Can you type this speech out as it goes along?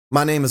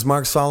My name is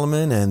Mark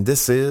Solomon, and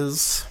this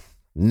is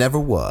Never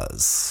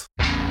Was.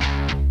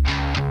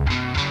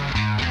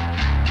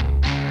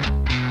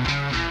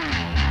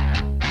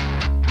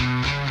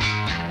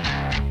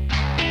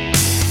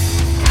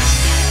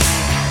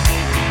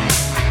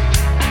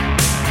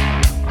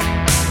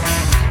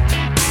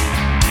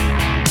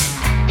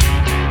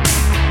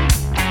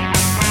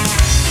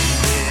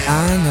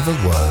 I never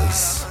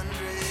was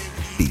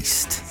a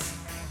beast.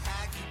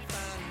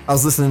 I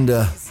was listening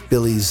to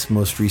Billy's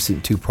most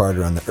recent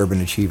two-parter on the Urban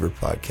Achiever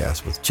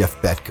podcast with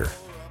Jeff Betker,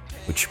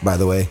 which, by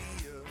the way,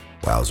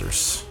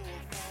 wowzers.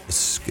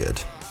 This is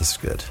good. This is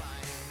good.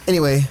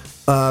 Anyway,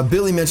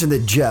 Billy mentioned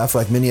that Jeff,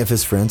 like many of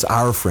his friends,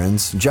 our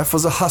friends, Jeff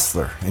was a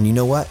hustler. And you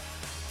know what?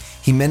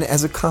 He meant it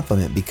as a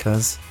compliment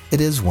because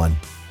it is one.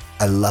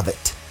 I love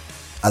it.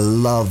 I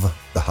love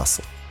the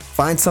hustle.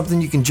 Find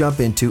something you can jump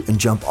into and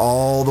jump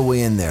all the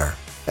way in there.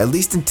 At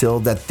least until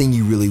that thing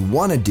you really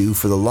want to do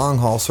for the long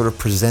haul sort of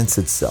presents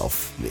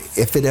itself,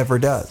 if it ever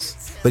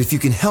does. But if you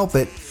can help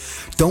it,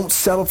 don't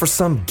settle for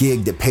some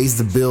gig that pays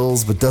the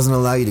bills but doesn't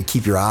allow you to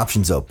keep your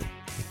options open.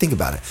 Think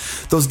about it.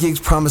 Those gigs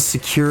promise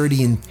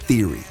security in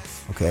theory,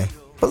 okay?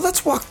 But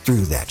let's walk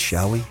through that,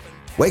 shall we?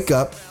 Wake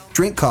up,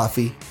 drink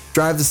coffee,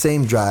 drive the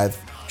same drive,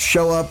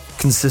 show up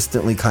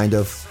consistently, kind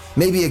of.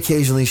 Maybe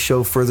occasionally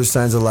show further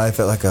signs of life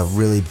at like a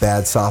really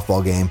bad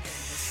softball game.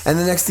 And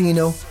the next thing you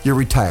know, you're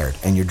retired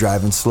and you're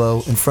driving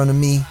slow in front of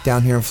me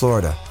down here in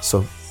Florida.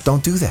 So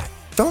don't do that.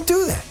 Don't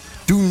do that.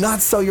 Do not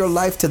sell your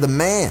life to the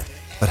man.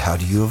 But how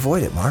do you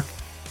avoid it, Mark?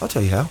 I'll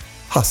tell you how.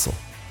 Hustle.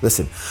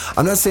 Listen,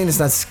 I'm not saying it's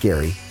not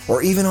scary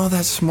or even all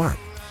that smart.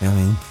 I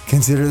mean,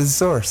 consider the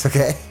source,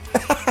 okay?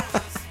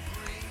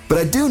 But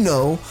I do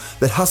know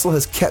that hustle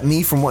has kept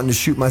me from wanting to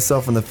shoot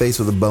myself in the face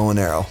with a bow and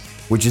arrow,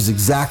 which is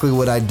exactly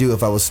what I'd do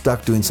if I was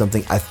stuck doing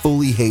something I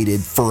fully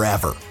hated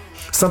forever.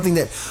 Something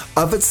that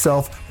of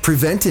itself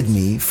prevented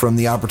me from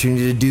the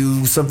opportunity to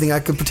do something I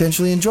could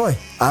potentially enjoy.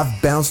 I've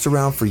bounced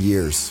around for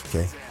years,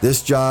 okay?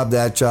 This job,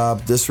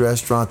 this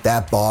restaurant,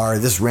 that bar,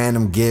 this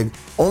random gig.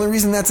 Only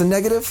reason that's a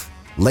negative?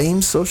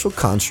 Lame social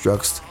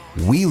constructs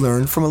we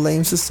learned from a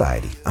lame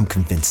society. I'm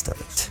convinced of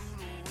it.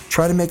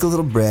 Try to make a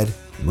little bread,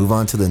 move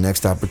on to the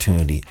next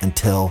opportunity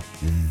until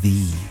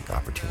the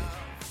opportunity.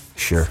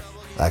 Sure,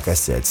 like I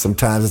said,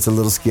 sometimes it's a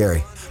little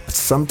scary, but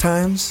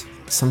sometimes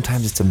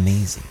it's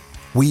amazing.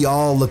 We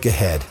all look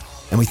ahead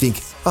and we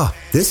think, oh,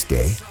 this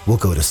day we'll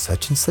go to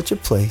such and such a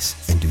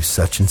place and do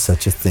such and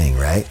such a thing,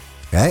 right?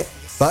 Right?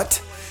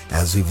 But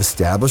as we've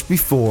established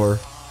before,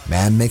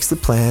 man makes the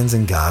plans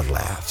and God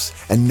laughs.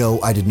 And no,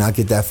 I did not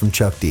get that from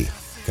Chuck D.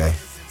 Okay?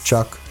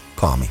 Chuck,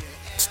 call me.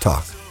 Let's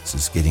talk. This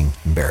is getting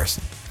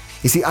embarrassing.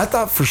 You see, I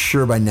thought for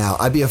sure by now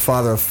I'd be a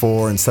father of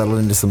four and settled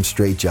into some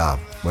straight job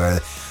where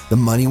the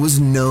money was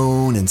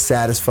known and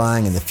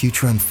satisfying and the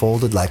future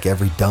unfolded like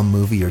every dumb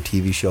movie or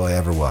TV show I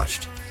ever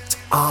watched.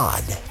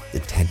 Odd, the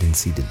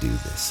tendency to do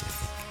this, I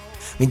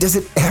think. I mean, does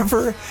it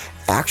ever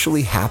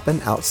actually happen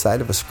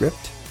outside of a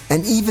script?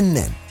 And even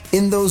then,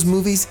 in those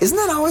movies, isn't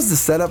that always the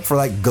setup for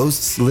like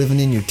ghosts living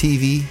in your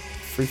TV?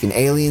 Freaking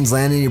aliens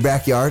landing in your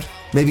backyard?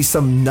 Maybe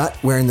some nut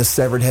wearing the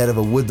severed head of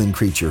a woodland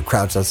creature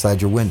crouched outside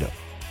your window.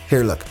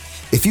 Here, look,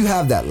 if you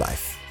have that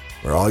life,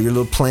 where all your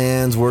little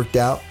plans worked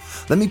out,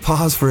 let me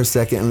pause for a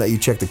second and let you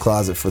check the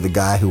closet for the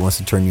guy who wants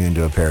to turn you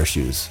into a pair of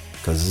shoes.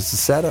 Because it's a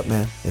setup,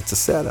 man. It's a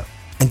setup.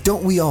 And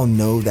don't we all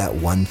know that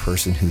one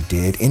person who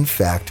did, in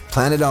fact,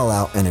 plan it all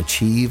out and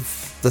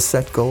achieve the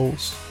set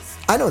goals?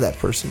 I know that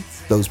person,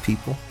 those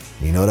people.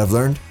 And you know what I've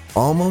learned?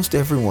 Almost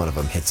every one of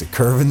them hits a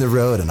curve in the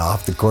road and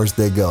off the course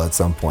they go at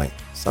some point.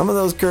 Some of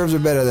those curves are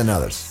better than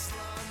others.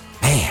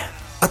 Man,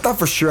 I thought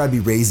for sure I'd be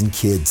raising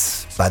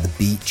kids by the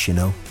beach,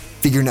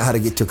 figuring out how to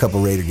get to a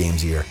couple Raider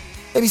games a year.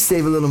 Maybe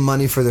save a little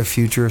money for their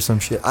future or some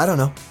shit. I don't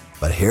know.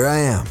 But here I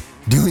am,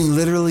 doing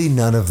literally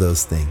none of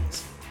those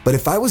things. But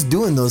if I was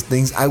doing those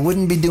things, I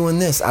wouldn't be doing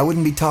this. I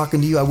wouldn't be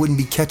talking to you. I wouldn't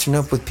be catching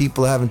up with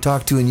people I haven't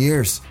talked to in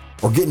years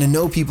or getting to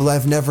know people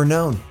I've never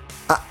known.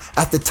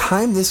 At the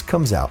time this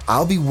comes out,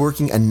 I'll be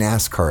working a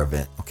NASCAR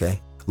event, okay?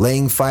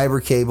 Laying fiber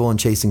cable and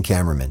chasing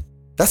cameramen.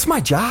 That's my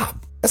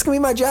job. That's going to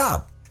be my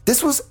job.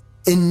 This was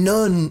in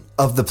none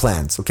of the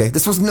plans, okay?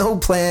 This was no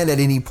plan at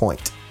any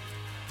point.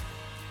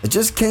 It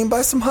just came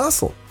by some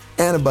hustle.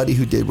 And a buddy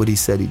who did what he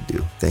said he'd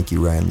do. Thank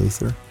you, Ryan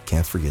Luther.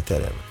 Can't forget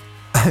that ever.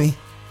 I mean,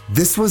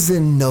 this was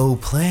in no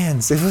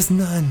plans. There was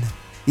none.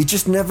 You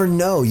just never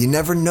know. You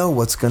never know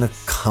what's going to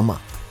come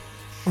up.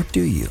 Or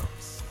do you?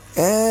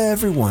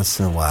 Every once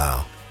in a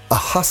while, a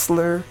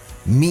hustler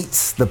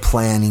meets the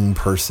planning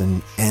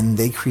person and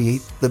they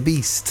create the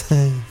beast.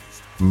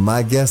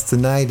 My guest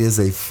tonight is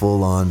a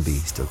full-on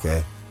beast,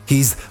 okay?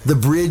 He's the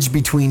bridge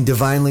between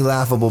divinely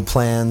laughable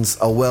plans,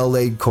 a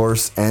well-laid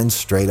course, and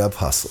straight-up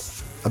hustle.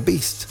 A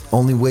beast.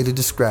 Only way to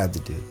describe the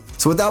dude.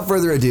 So without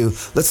further ado,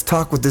 let's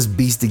talk with this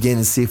beast again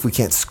and see if we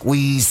can't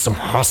squeeze some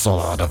hustle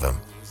out of him.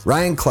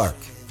 Ryan Clark,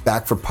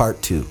 back for part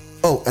 2.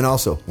 Oh, and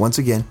also, once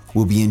again,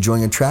 we'll be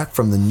enjoying a track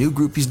from the new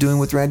group he's doing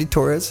with Randy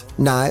Torres,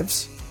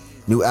 Knives.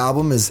 New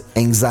album is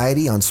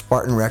Anxiety on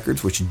Spartan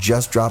Records, which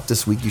just dropped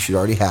this week. You should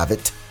already have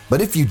it.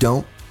 But if you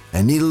don't,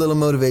 and need a little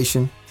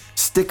motivation,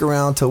 stick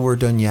around till we're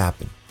done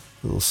yapping.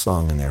 A little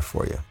song in there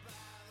for you.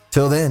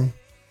 Till then,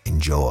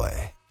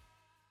 enjoy.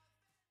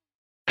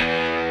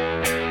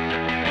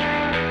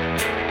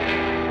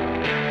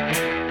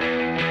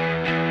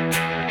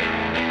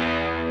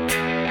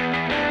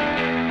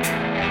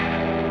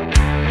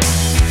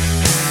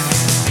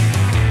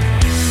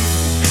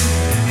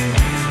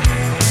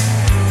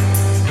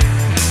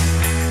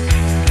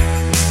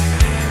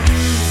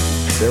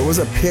 There was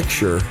a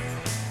picture,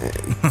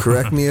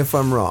 correct me if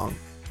I'm wrong.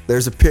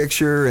 There's a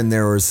picture and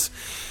there was,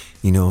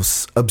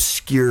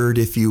 obscured,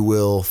 if you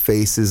will,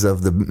 faces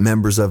of the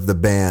members of the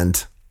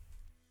band.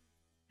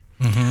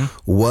 Mm-hmm.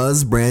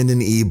 Was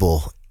Brandon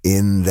Ebel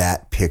in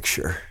that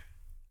picture?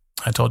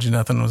 I told you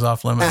nothing was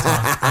off limits.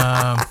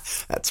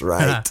 That's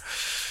right.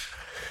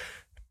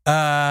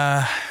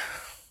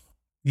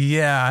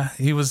 Yeah,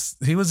 he was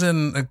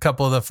in a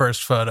couple of the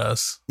first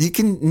photos. You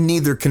can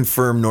neither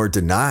confirm nor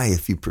deny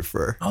if you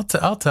prefer. I'll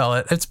tell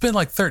it. It's been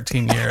like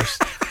 13 years.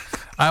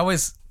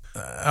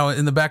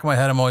 In the back of my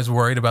head, I'm always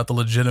worried about the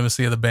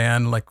legitimacy of the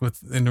band, like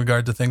in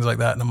regard to things like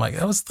that. And I'm like,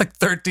 that was like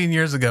 13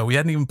 years ago. We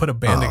hadn't even put a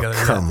band together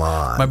yet. Come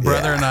on. My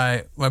brother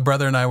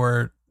and I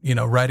were,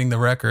 writing the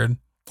record.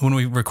 When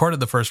we recorded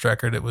the first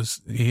record, it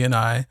was he and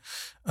I,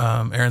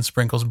 Aaron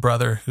Sprinkle's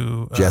brother,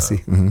 who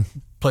Jesse. who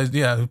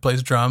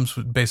plays drums,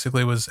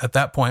 basically was at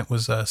that point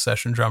was a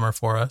session drummer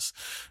for us.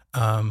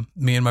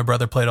 Me and my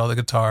brother played all the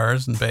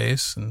guitars and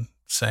bass and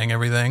sang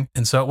everything.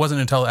 And so it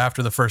wasn't until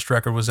after the first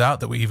record was out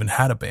that we even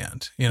had a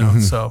band,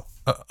 So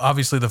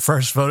obviously the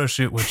first photo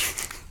shoot, which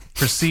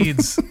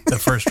precedes the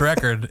first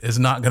record, is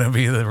not going to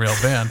be the real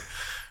band.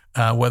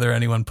 Whether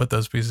anyone put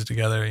those pieces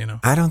together,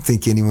 I don't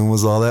think anyone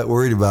was all that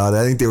worried about it.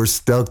 I think they were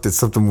stoked that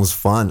something was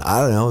fun. I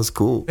don't know. It was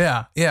cool.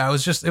 Yeah.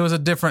 It was a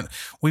different,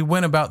 we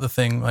went about the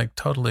thing like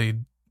totally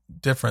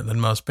different than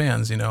most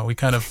bands. We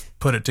kind of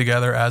put it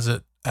together as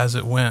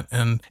it went.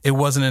 And it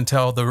wasn't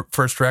until the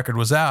first record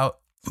was out,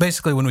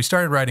 basically when we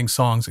started writing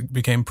songs, it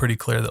became pretty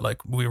clear that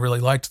like we really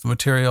liked the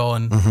material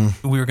and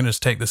we were going to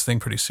just take this thing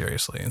pretty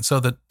seriously. And so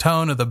the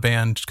tone of the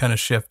band kind of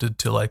shifted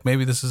to like,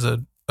 maybe this is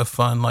a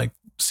fun, like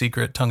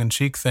secret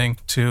tongue-in-cheek thing,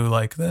 to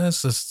like,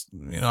 this is,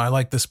 I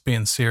like this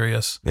being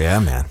serious. Yeah,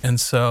 man. And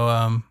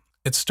so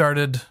it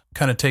started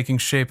kind of taking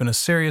shape in a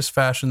serious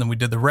fashion. Then we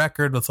did the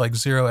record with like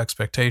zero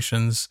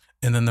expectations.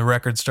 And then the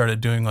record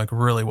started doing like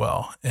really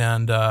well.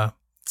 And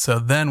so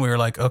then we were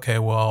like, okay,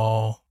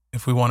 well,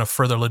 if we want to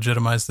further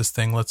legitimize this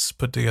thing, let's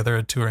put together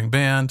a touring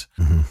band.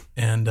 Mm-hmm.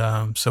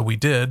 And so we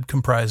did,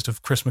 comprised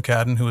of Chris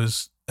McCadden, who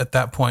was at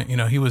that point,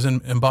 he was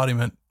in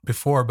Embodiment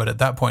before, but at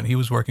that point he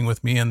was working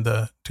with me in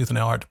the Tooth and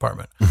Nail art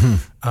department.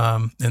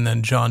 Mm-hmm. And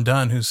then John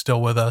Dunn, who's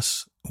still with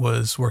us,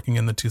 was working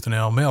in the Tooth and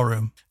Nail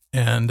mailroom.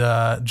 And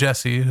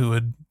Jesse, who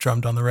had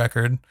drummed on the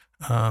record.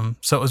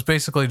 So it was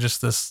basically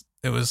just this,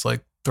 it was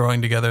like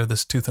throwing together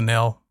this Tooth and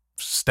Nail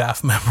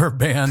staff member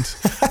band,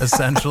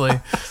 essentially,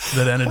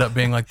 that ended up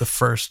being like the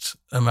first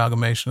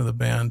amalgamation of the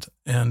band.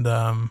 And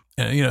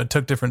it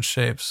took different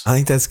shapes. I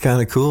think that's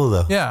kind of cool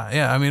though.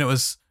 Yeah. I mean,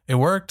 it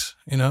worked,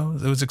 it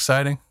was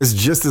exciting. It's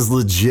just as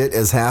legit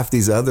as half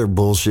these other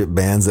bullshit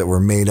bands that were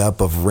made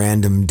up of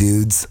random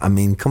dudes. I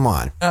mean, come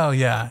on. Oh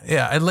yeah.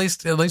 Yeah. At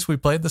least we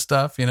played the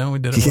stuff, we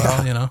did it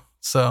well,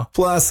 so.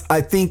 Plus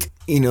I think,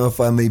 if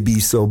I may be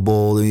so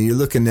bold, I mean, you're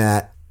looking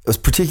at, it was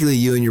particularly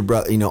you and your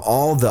brother,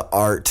 all the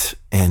art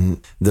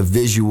and the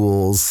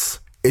visuals.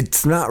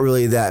 It's not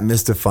really that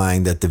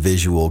mystifying that the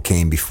visual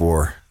came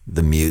before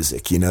the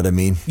music. You know what I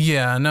mean?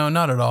 Yeah, no,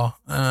 not at all.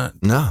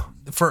 No.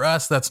 For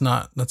us, that's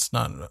not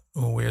a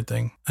weird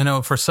thing. I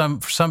know for some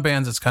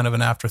bands, it's kind of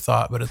an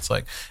afterthought, but it's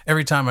like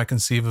every time I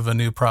conceive of a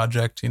new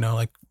project,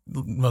 like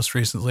most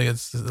recently,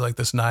 it's like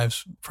this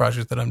Knives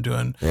project that I'm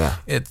doing. Yeah.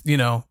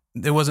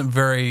 It wasn't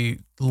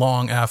very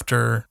long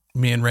after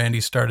me and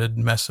Randy started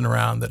messing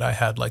around that I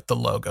had like the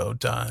logo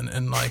done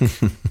and like,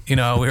 we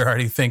were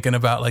already thinking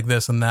about like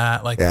this and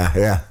that, like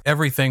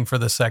everything for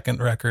the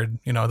second record.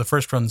 The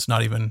first one's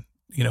not even,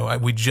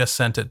 we just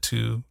sent it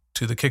to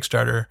the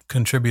Kickstarter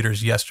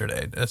contributors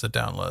yesterday as a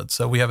download.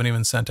 So we haven't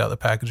even sent out the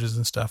packages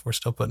and stuff. We're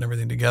still putting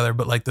everything together.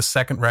 But like the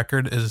second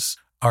record is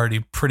already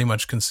pretty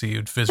much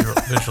conceived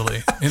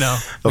visually. We know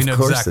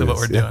exactly what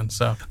we're doing.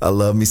 So I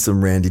love me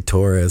some Randy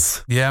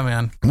Torres. Yeah,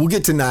 man. We'll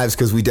get to Knives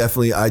because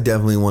I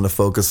definitely want to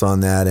focus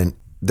on that and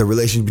the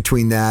relation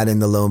between that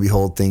and the Lo and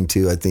Behold thing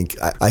too. I think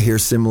I hear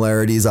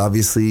similarities,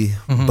 obviously,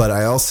 but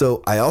I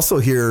also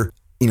hear,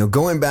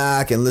 going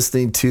back and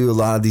listening to a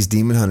lot of these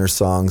Demon Hunter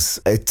songs,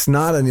 it's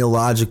not an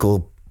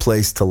illogical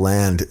place to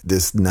land.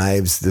 This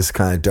Knives, this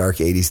kind of dark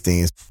 80s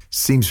thing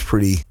seems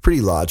pretty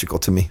logical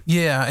to me.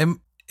 Yeah,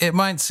 it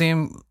might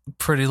seem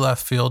pretty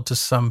left field to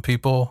some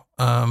people.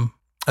 I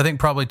think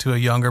probably to a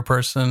younger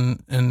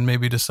person and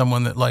maybe to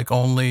someone that like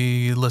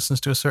only listens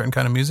to a certain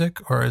kind of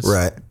music or is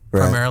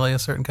primarily a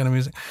certain kind of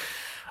music.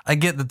 I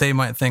get that they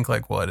might think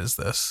like, what is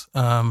this?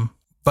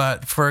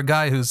 But for a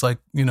guy who's like,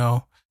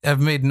 I've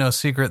made no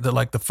secret that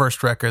like the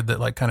first record that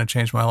like kind of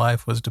changed my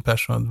life was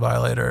Depeche Mode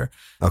Violator.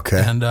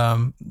 Okay.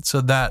 And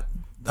so that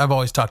I've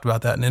always talked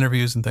about that in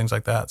interviews and things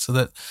like that. So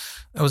that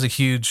was a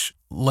huge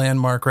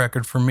landmark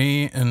record for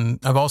me. And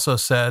I've also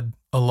said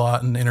a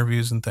lot in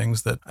interviews and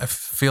things that I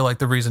feel like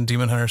the reason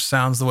Demon Hunter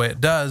sounds the way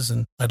it does,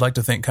 and I'd like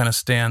to think kind of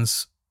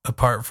stands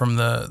apart from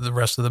the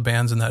rest of the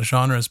bands in that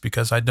genre, is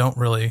because I don't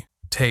really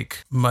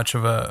take much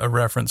of a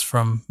reference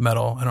from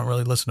metal. I don't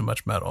really listen to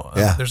much metal.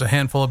 Yeah. There's a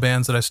handful of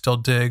bands that I still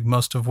dig,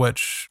 most of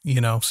which,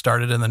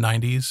 started in the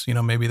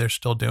 90s. Maybe they're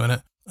still doing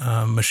it.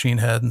 Machine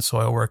Head and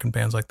Soilwork and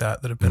bands like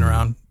that have been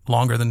around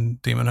longer than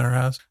Demon Hunter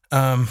has.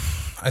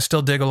 I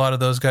still dig a lot of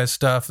those guys'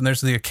 stuff, and there's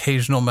the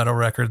occasional metal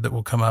record that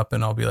will come up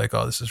and I'll be like,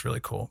 oh, this is really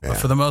cool. Yeah. But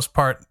for the most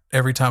part,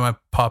 every time I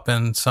pop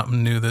in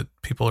something new that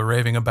people are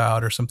raving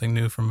about or something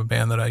new from a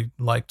band that I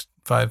liked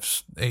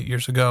 5-8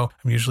 years ago,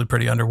 I'm usually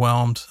pretty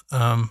underwhelmed.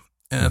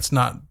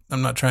 And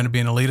I'm not trying to be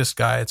an elitist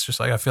guy. It's just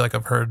like, I feel like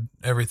I've heard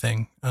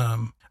everything.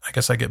 I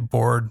guess I get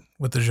bored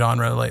with the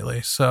genre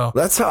lately. So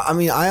that's how,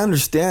 I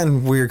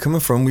understand where you're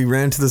coming from. We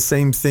ran into the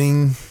same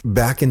thing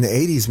back in the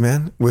 80s,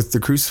 man, with the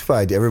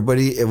Crucified.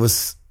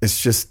 It's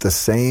just the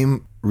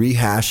same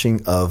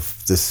rehashing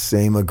of the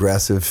same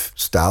aggressive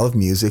style of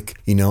music.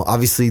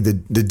 Obviously the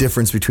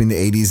difference between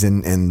the 80s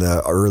and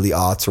the early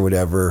aughts or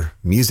whatever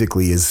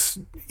musically is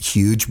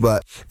huge,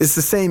 but it's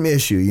the same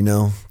issue.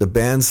 The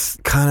bands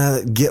kind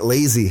of get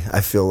lazy,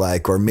 I feel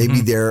like, or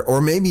maybe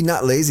or maybe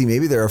not lazy,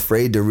 maybe they're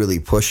afraid to really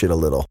push it a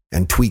little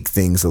and tweak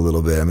things a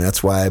little bit.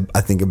 That's why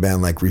I think a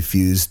band like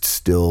Refused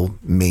still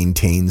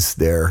maintains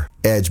their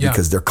edge,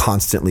 because they're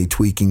constantly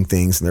tweaking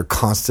things and they're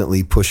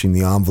constantly pushing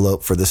the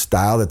envelope for the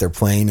style that they're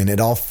playing, and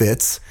it all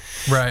fits,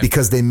 right?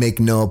 Because they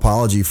make no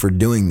apology for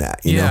doing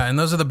that. You know? And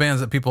those are the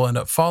bands that people end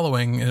up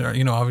following.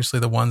 Obviously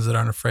the ones that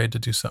aren't afraid to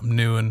do something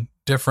new and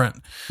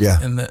different. Yeah.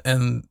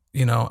 And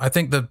I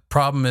think the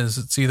problem is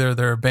it's either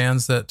there are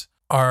bands that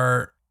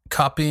are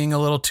copying a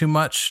little too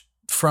much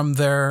from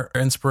their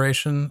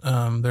inspiration.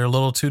 They're a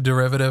little too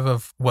derivative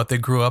of what they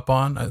grew up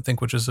on, I think,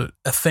 which is a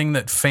thing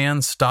that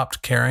fans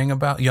stopped caring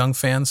about. Young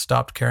fans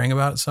stopped caring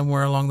about it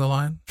somewhere along the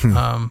line.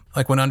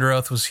 Like when Under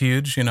Oath was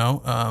huge, they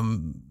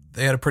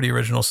had a pretty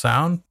original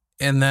sound.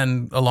 And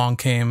then along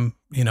came,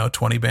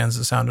 20 bands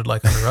that sounded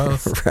like Under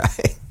Oath.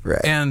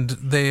 Right. And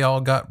they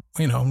all got,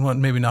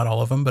 maybe not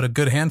all of them, but a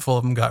good handful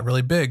of them got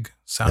really big,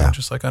 sounded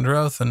just like Under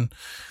Oath. And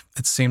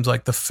it seems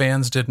like the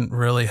fans didn't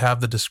really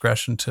have the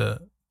discretion to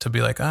be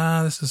like,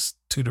 this is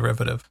too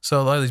derivative. So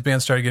a lot of these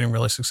bands started getting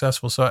really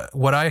successful. So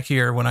what I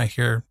hear when I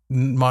hear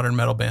modern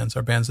metal bands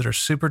are bands that are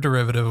super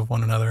derivative of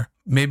one another.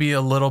 Maybe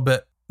a little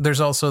bit. There's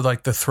also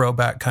like the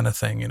throwback kind of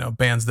thing,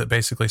 bands that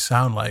basically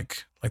sound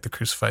like the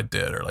Crucified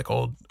did, or like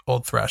old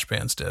thrash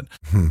bands did.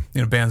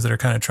 Bands that are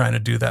kind of trying to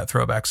do that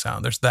throwback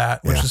sound. There's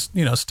that, which is,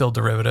 still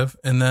derivative.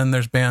 And then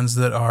there's bands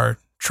that are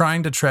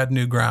trying to tread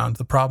new ground.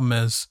 The problem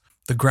is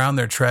the ground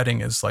they're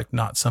treading is like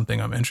not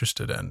something I'm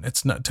interested in.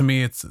 It's not, to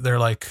me, they're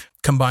like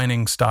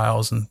combining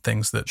styles and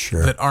things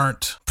that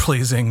aren't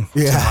pleasing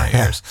to my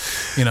ears.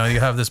 You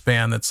have this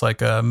band that's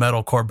like a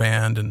metalcore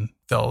band, and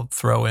they'll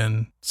throw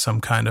in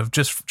some kind of,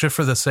 just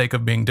for the sake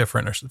of being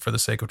different, or for the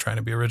sake of trying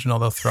to be original,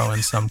 they'll throw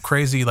in some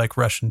crazy like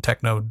Russian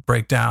techno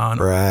breakdown,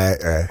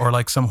 right, or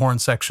like some horn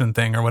section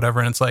thing or whatever.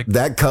 And it's like,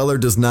 that color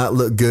does not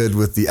look good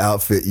with the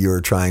outfit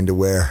you're trying to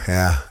wear.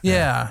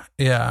 Yeah.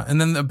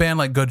 And then a band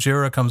like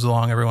Gojira comes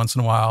along every once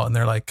in a while, and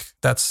they're like,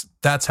 that's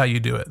how you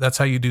do it. That's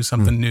how you do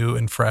something new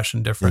and fresh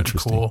and different and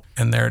cool.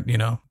 And they're,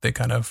 they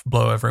kind of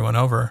blow everyone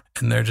over,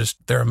 and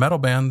they're a metal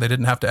band. They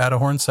didn't have to add a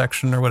horn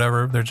section or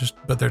whatever. They're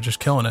just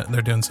killing it.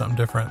 They're doing something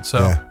different.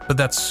 So, but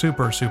that's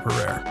super, super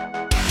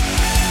rare.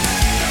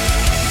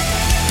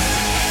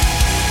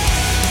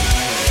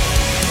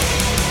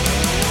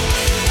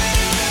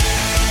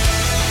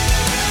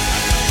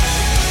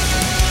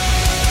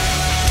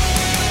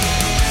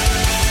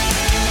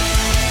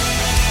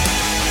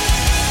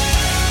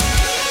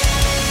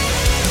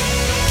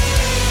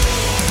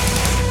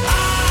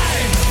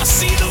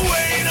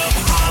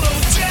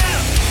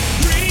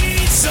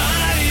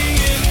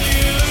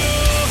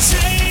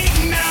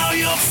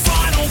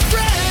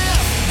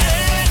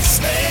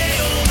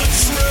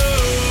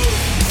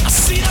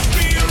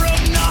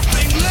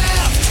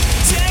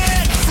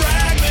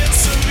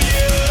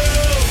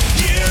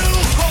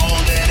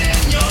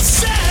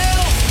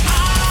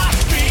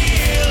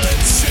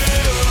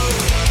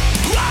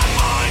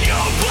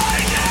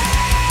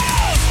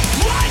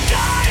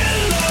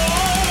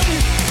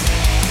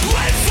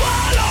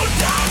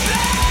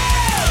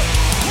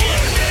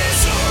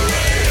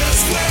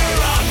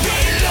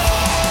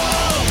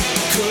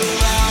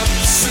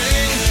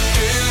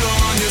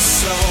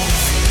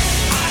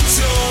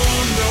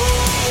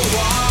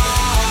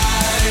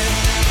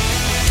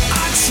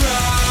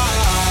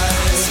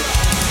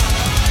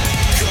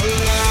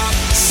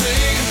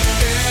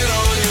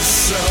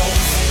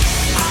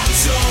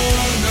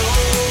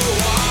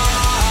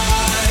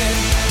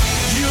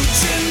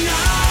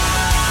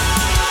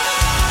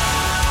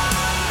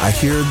 I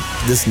hear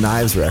this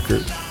Knives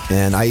record,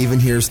 and I even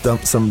hear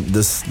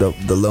the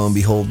Lo and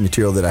Behold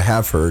material that I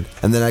have heard,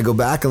 and then I go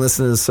back and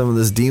listen to some of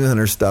this Demon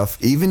Hunter stuff.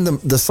 Even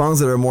the songs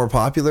that are more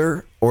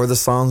popular, or the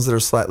songs that are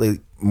slightly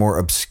more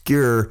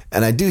obscure.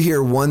 And I do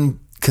hear one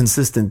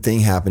consistent thing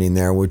happening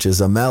there, which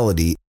is a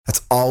melody.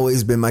 That's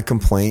always been my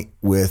complaint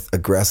with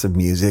aggressive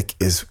music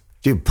is,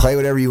 dude, play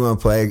whatever you want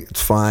to play.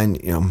 It's fine.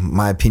 You know,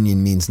 my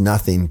opinion means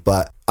nothing,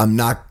 but I'm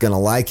not going to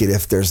like it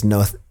if there's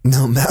no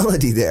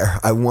melody there.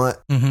 I want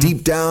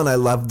deep down, I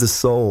love the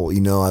soul, you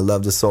know, I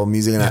love the soul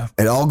music, and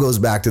it all goes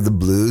back to the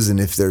blues. And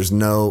if there's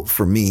no,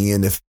 for me,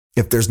 and if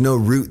there's no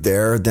root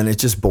there, then it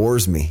just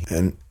bores me.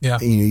 And you know,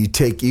 you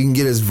can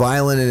get as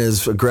violent and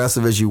as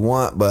aggressive as you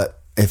want, but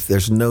if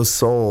there's no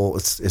soul,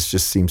 it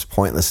just seems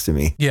pointless to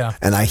me. Yeah.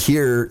 And I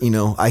hear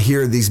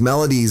these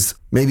melodies.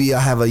 Maybe I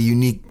have a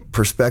unique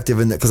perspective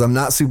in that because I'm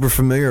not super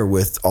familiar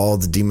with all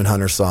the Demon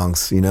Hunter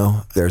songs. You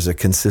know, there's a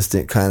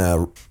consistent kind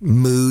of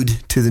mood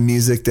to the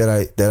music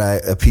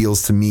that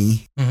appeals to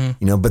me. You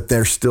know, but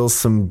there's still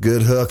some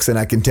good hooks, and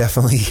I can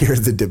definitely hear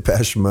the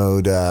Depeche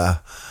Mode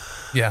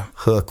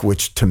hook,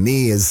 which to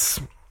me is,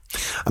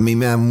 I mean,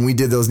 man, when we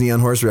did those Neon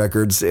Horse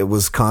records, it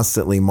was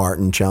constantly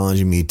Martin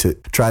challenging me to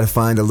try to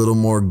find a little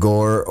more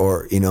gore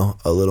or, you know,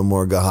 a little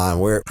more Gahan,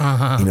 where,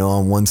 you know,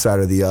 on one side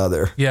or the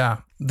other. Yeah.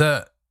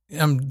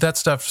 That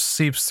stuff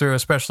seeps through,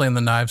 especially in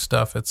the Knives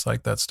stuff. It's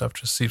like that stuff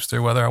just seeps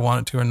through whether I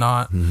want it to or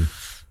not.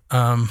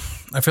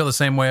 I feel the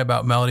same way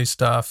about melody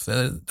stuff.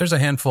 There's a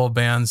handful of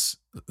bands,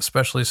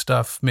 especially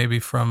stuff maybe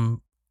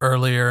from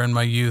earlier in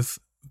my youth,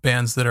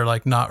 bands that are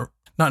like not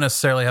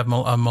necessarily have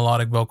a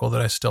melodic vocal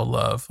that I still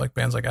love, like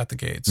bands like At the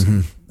Gates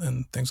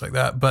and things like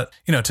that. But,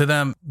 you know, to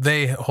them,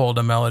 they hold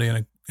a melody in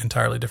an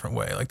entirely different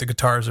way. Like the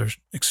guitars are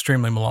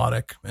extremely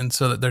melodic, and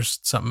so that there's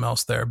something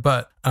else there.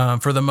 But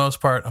for the most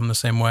part, I'm the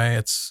same way.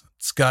 It's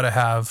got to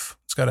have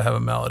a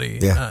melody.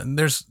 Yeah.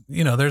 There's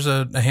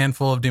a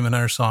handful of Demon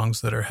Hunter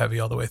songs that are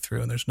heavy all the way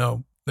through, and there's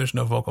no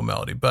vocal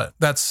melody. But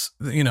that's,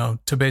 you know,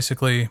 to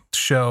basically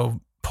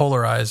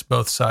polarize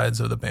both sides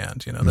of the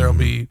band. You know, there'll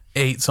be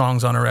 8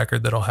 songs on a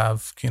record that'll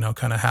have, you know,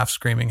 kind of half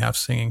screaming, half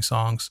singing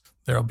songs.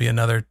 There'll be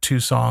another 2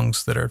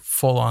 songs that are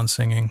full on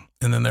singing.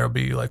 And then there'll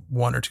be like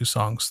 1 or 2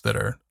 songs that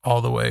are all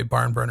the way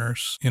barn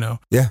burners, you know?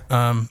 Yeah.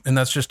 And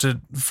that's just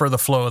for the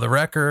flow of the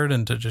record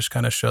and to just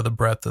kind of show the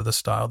breadth of the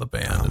style of the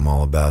band. I'm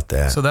all about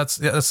that. So that's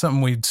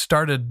something we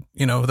started,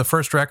 you know, the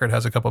first record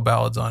has a couple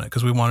ballads on it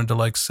because we wanted to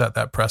like set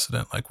that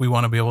precedent. Like we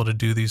want to be able to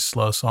do these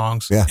slow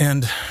songs. Yeah.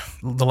 And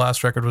the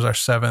last record was our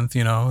 7th,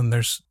 you know, and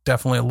there's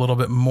definitely a little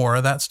bit more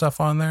of that stuff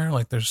on there.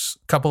 Like there's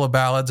a couple of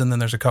ballads and then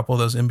there's a couple of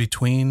those in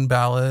between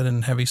ballad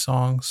and heavy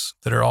songs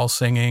that are all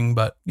singing.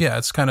 But yeah,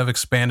 it's kind of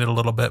expanded a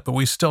little bit, but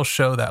we still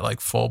show that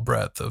like full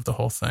breadth of the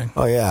whole thing.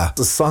 Oh yeah.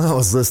 The song I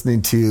was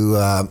listening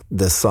to,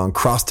 the song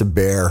Cross to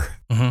Bear,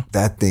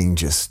 that thing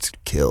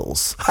just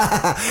kills.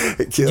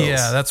 It kills.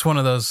 Yeah, that's one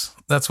of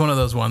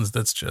those ones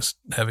that's just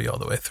heavy all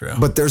the way through.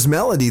 But there's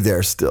melody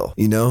there still,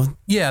 you know?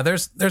 Yeah,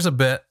 there's a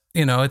bit.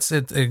 You know, it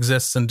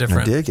exists in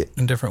different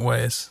in different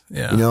ways.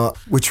 Yeah. You know,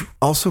 which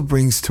also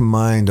brings to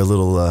mind a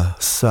little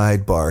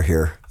sidebar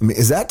here. I mean,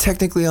 is that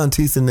technically on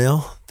Tooth and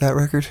Nail, that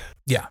record?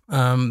 Yeah.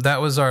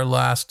 That was our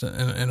last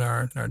in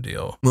our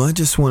deal. Well, I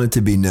just want it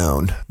to be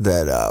known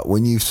that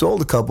when you've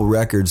sold a couple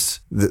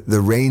records,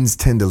 the reins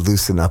tend to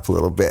loosen up a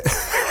little bit.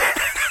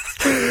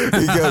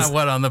 Because,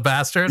 what, on the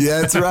Bastard?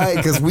 Yeah, that's right.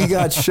 Because we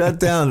got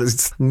shut down.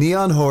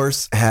 Neon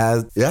Horse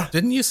has,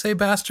 Didn't you say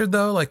Bastard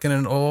though? Like in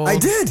an old? I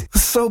did.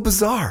 It's so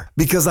bizarre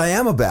because I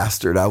am a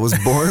bastard. I was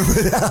born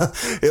without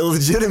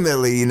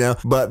illegitimately, you know.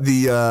 But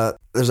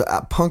there's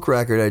a punk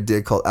record I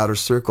did called Outer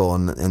Circle,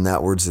 and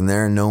that word's in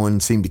there, and no one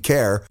seemed to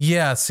care.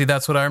 Yeah, see,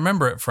 that's what I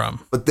remember it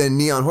from. But then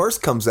Neon Horse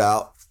comes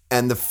out.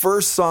 And the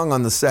first song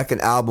on the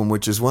second album,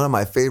 which is one of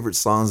my favorite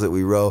songs that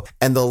we wrote,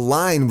 and the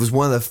line was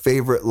one of the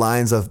favorite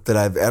lines that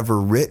I've ever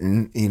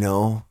written, you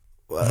know,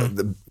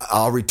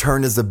 I'll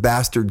return as the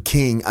bastard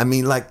king. I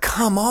mean, like,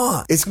 come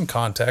on. It's in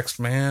context,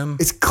 man.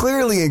 It's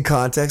clearly in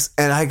context,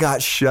 and I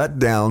got shut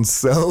down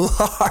so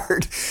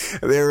hard.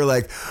 They were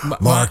like,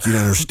 Mark, you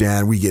don't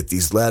understand. We get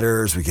these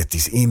letters, we get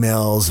these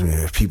emails,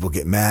 and people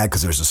get mad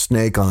because there's a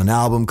snake on an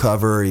album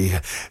cover.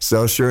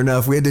 So sure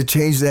enough, we had to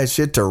change that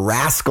shit to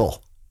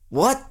Rascal.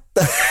 What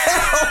the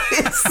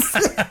hell is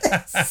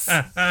this?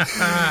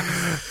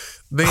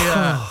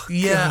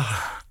 Yeah.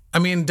 I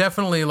mean,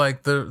 definitely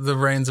like the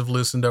reins have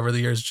loosened over the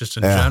years just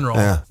in general.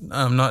 Yeah.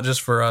 Not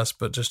just for us,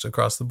 but just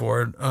across the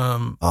board.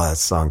 That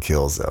song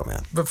kills though,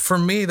 man. But for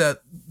me,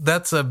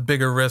 that's a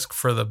bigger risk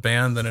for the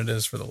band than it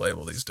is for the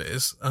label these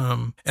days.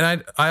 And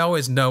I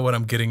always know what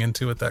I'm getting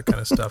into with that kind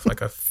of stuff.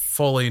 Like I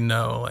fully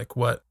know like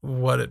what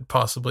it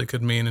possibly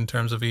could mean in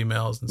terms of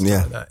emails and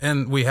stuff like that.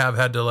 And we have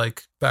had to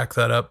like back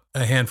that up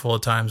a handful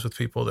of times with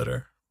people that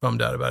are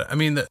bummed out about it. I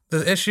mean,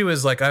 the issue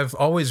is like I've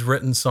always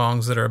written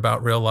songs that are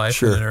about real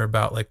life and are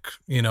about like,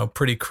 you know,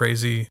 pretty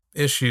crazy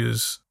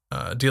issues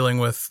dealing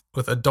with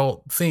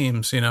adult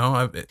themes, you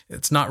know.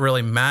 It's not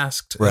really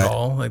masked at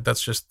all. Like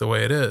that's just the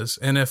way it is.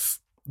 And if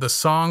the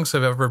songs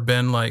have ever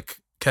been like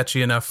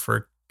catchy enough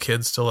for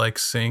kids to like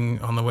sing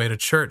on the way to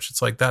church,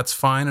 it's like that's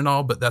fine and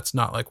all, but that's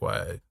not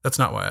why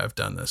I've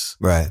done this.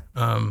 Right.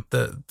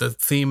 The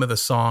theme of the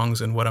songs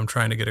and what I'm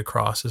trying to get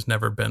across has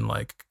never been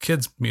like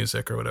kids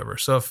music or whatever.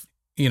 So if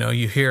you know,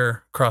 you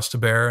hear Cross to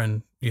Bear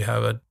and you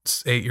have a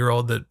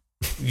 8-year-old that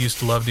used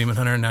to love Demon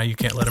Hunter and now you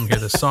can't let him hear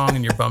this song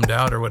and you're bummed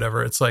out or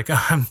whatever. It's like,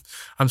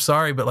 I'm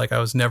sorry, but like I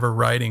was never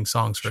writing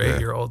songs for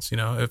 8-year-olds, you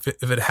know. If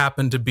it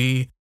happened to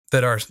be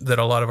that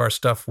a lot of our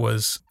stuff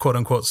was quote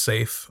unquote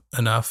safe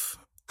enough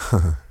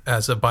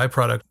as a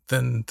byproduct,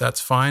 then that's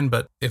fine.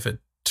 But if it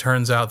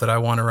turns out that I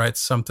want to write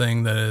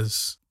something that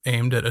is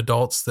aimed at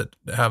adults that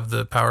have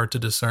the power to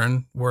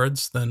discern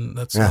words, then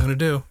that's what I'm going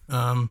to do.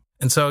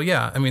 And so,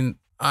 I mean,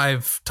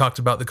 I've talked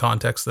about the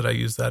context that I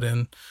use that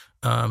in.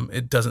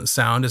 It doesn't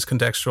sound as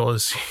contextual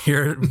as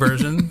your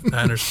version.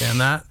 I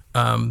understand that.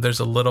 There's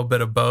a little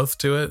bit of both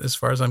to it as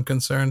far as I'm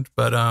concerned.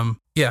 But I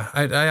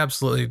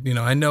absolutely, you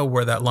know, I know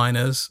where that line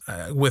is.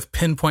 With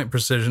pinpoint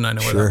precision, I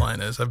know where that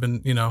line is. I've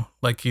been, you know,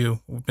 like you,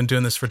 we've been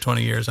doing this for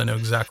 20 years. I know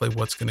exactly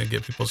what's going to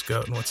get people's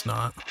goat and what's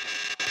not.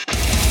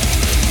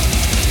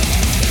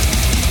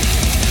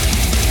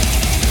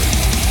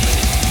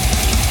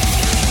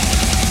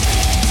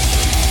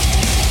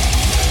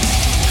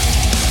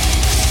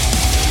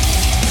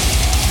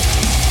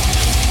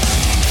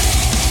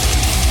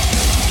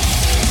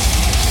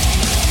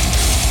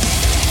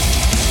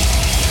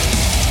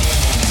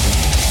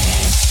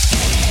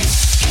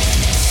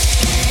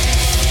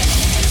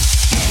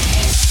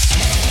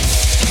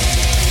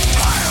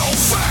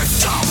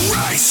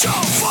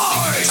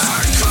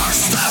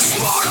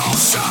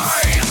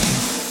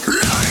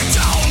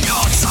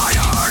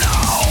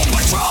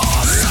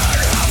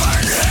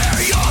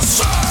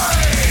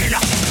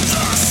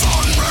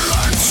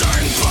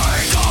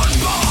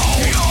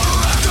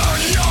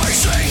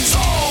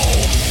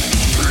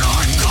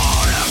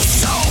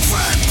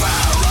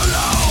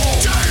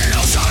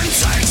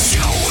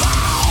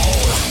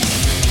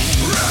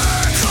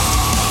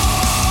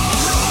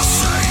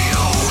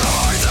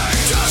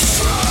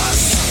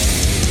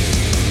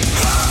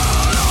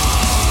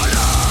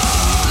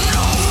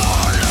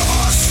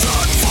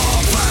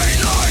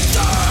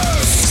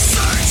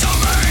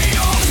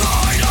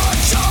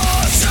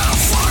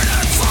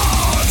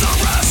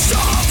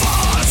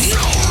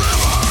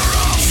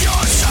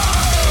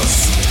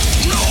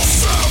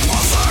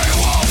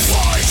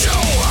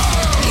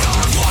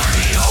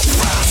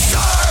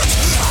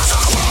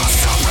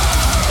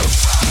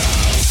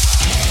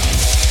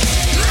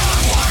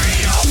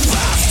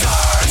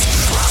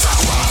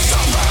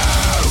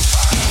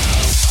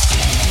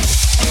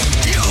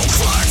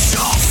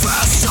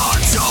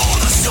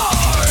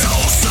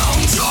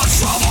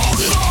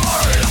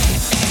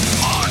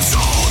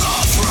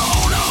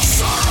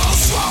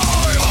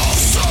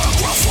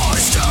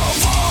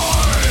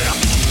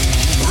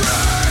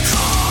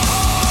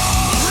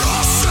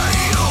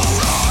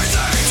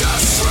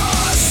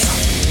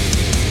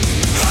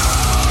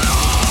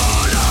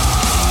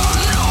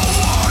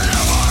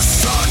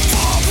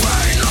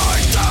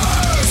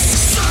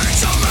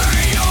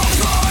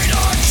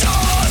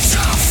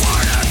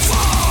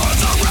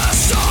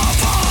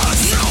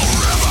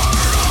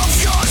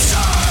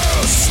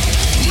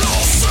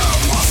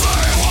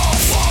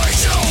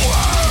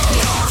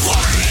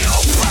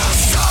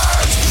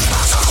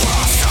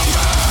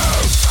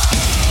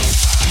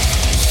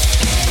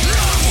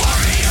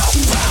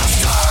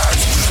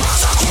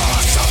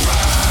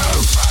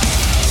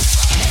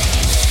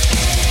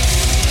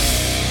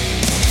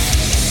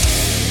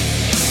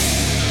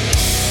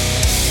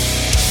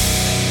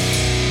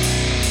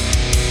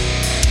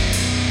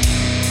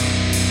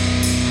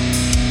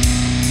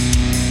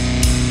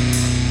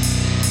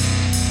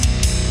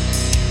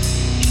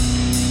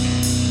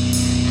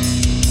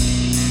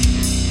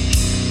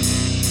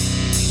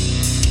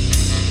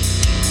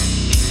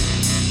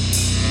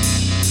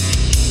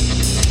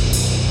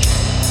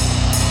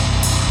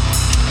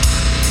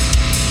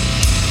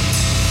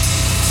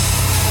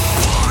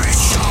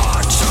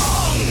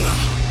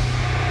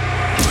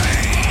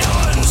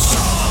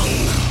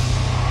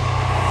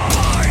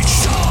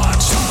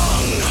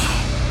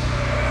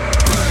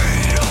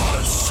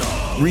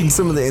 Reading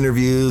some of the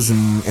interviews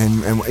and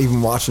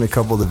even watching a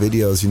couple of the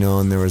videos, you know,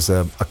 and there was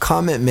a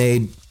comment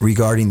made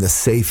regarding the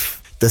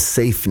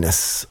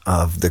safeness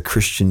of the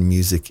Christian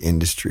music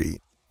industry.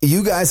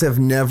 You guys have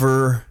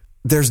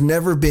there's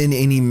never been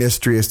any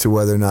mystery as to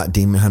whether or not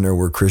Demon Hunter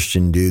were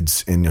Christian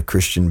dudes in a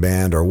Christian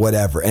band or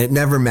whatever. And it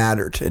never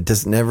mattered. It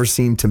just never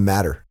seemed to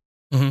matter.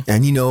 Mm-hmm.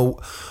 And, you know,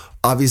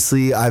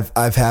 obviously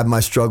I've had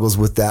my struggles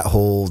with that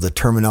the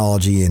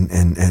terminology and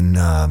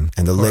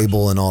the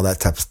label and all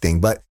that type of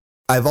thing. But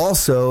I've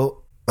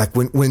also, like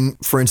when,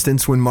 for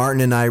instance, when Martin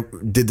and I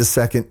did the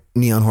second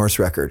Neon Horse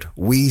record,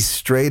 we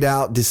straight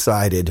out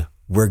decided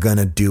we're going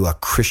to do a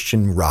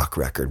Christian rock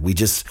record. We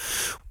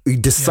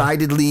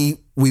decidedly,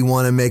 we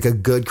want to make a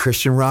good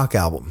Christian rock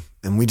album.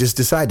 And we just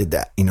decided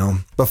that, you know,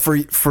 but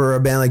for a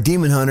band like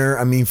Demon Hunter,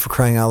 I mean, for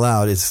crying out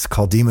loud, it's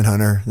called Demon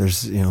Hunter.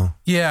 There's, you know.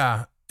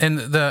 Yeah. And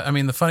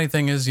the funny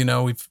thing is, you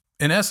know, we've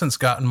in essence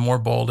gotten more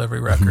bold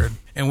every record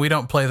and we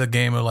don't play the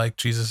game of like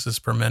Jesus is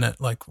per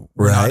minute. Like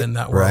we're not in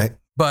that world. Right.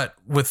 But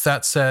with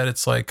that said,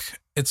 it's like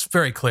it's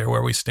very clear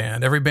where we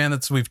stand. Every band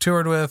that we've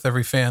toured with,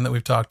 every fan that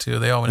we've talked to,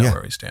 they all know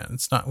where we stand.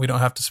 It's not, we don't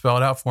have to spell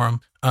it out for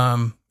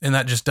them. And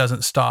that just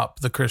doesn't stop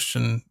the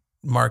Christian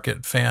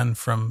market fan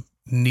from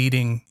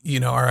needing,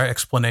 our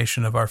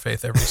explanation of our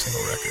faith every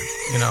single record,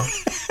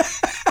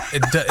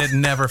 It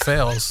never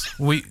fails.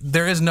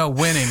 There is no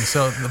winning.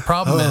 So the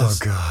problem is,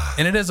 God.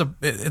 and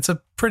it's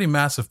a pretty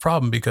massive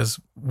problem, because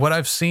what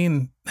I've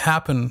seen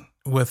happen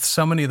with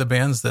so many of the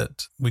bands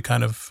that we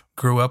kind of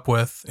grew up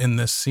with in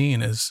this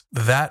scene is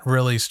that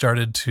really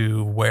started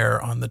to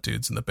wear on the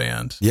dudes in the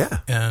band. Yeah.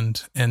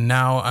 And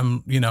now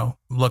I'm,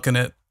 looking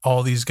at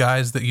all these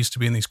guys that used to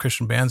be in these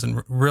Christian bands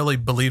and really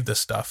believe this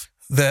stuff,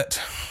 that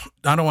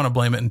I don't want to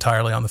blame it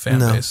entirely on the fan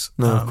base.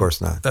 No, of course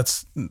not.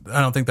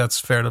 I don't think that's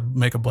fair to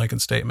make a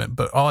blanket statement,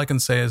 but all I can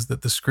say is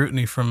that the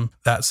scrutiny from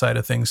that side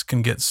of things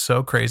can get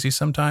so crazy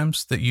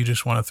sometimes that you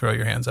just want to throw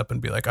your hands up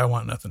and be like, I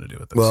want nothing to do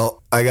with this.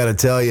 Well, I got to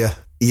tell you,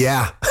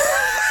 yeah.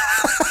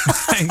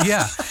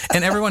 Yeah.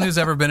 And everyone who's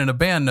ever been in a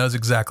band knows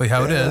exactly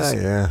how it is.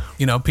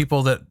 Yeah.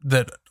 People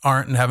that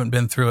aren't and haven't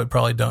been through it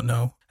probably don't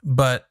know.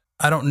 But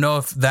I don't know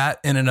if that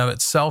in and of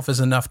itself is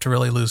enough to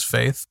really lose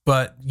faith,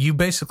 but you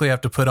basically have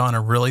to put on a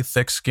really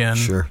thick skin,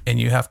 and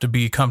you have to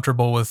be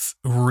comfortable with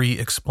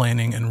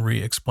re-explaining and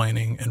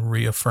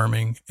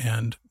reaffirming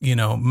and,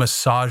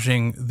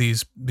 massaging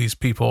these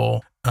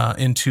people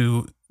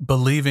into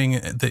believing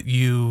that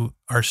you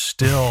are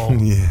still,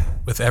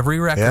 with every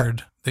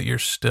record, that you're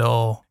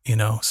still,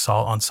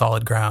 on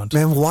solid ground.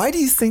 Man, why do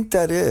you think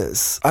that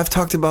is? I've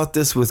talked about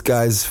this with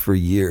guys for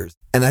years,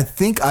 and I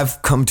think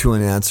I've come to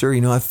an answer.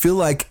 I feel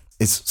like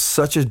it's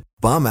such a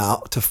bum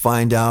out to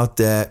find out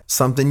that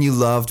something you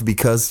loved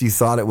because you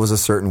thought it was a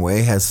certain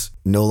way has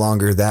no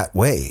longer that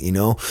way.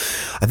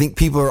 I think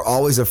people are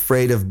always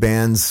afraid of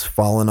bands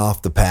falling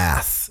off the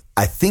path.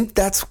 I think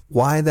that's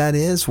why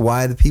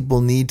why the people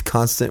need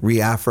constant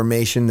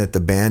reaffirmation that the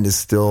band is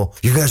still,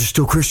 you guys are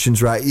still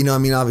Christians, right?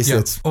 Obviously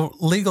it's... Well,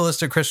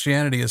 legalistic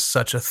Christianity is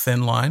such a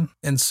thin line.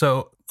 And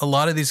so a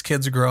lot of these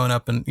kids are growing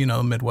up in,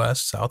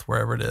 Midwest, South,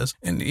 wherever it is.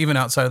 And even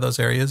outside of those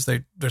areas,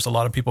 there's a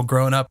lot of people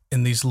growing up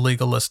in these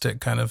legalistic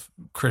kind of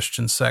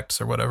Christian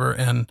sects or whatever.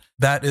 And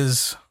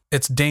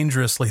it's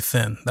dangerously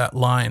thin, that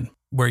line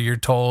where you're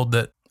told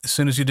that as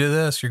soon as you do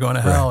this, you're going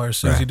to hell, or as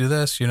soon as you do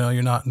this,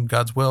 you're not in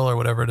God's will or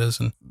whatever it is.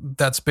 And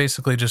that's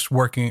basically just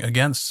working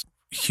against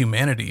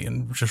humanity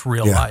and just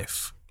real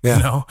life.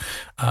 Yeah.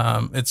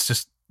 It's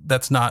just,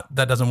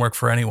 that doesn't work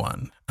for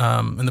anyone.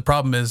 And the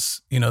problem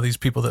is, these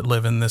people that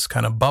live in this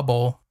kind of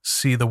bubble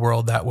see the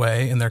world that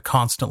way, and they're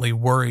constantly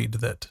worried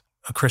that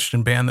a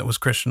Christian band that was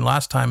Christian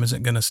last time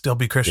isn't going to still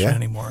be Christian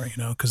anymore,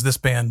 because this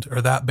band or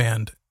that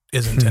band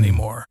isn't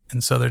anymore.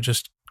 And so they're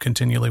just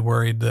continually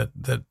worried that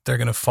they're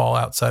going to fall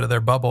outside of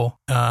their bubble.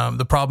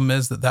 The problem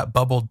is that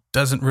bubble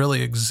doesn't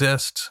really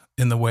exist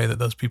in the way that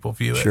those people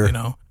view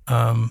it,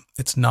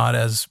 It's not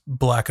as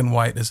black and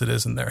white as it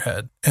is in their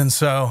head. And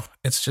so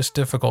it's just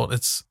difficult.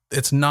 It's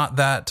not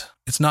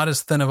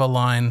as thin of a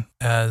line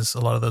as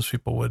a lot of those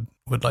people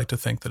would like to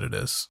think that it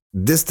is.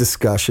 This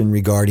discussion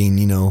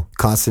regarding,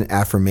 constant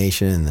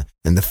affirmation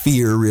and the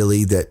fear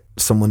really that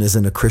someone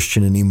isn't a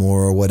Christian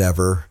anymore or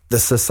whatever, the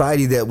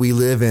society that we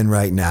live in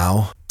right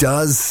now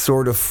does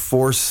sort of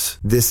force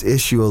this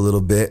issue a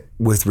little bit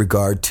with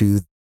regard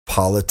to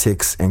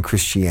politics and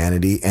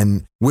Christianity,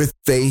 and with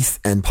faith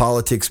and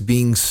politics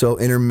being so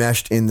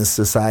intermeshed in the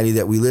society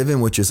that we live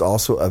in, which is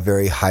also a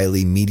very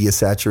highly media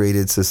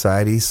saturated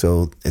society.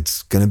 So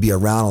it's going to be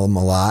around them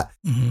a lot.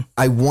 Mm-hmm.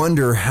 I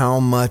wonder how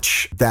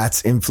much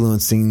that's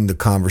influencing the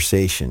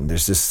conversation.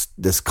 There's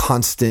this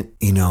constant,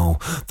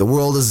 the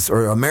world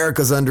or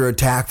America's under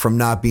attack from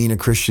not being a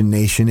Christian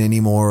nation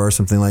anymore or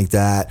something like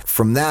that.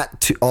 From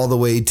that to all the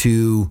way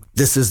to,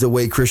 this is the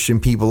way Christian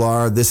people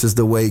are. This is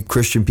the way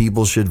Christian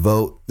people should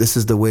vote. This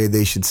is the way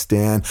they should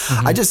stand.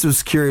 Mm-hmm. I just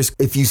was curious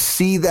if you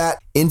see that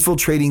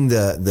infiltrating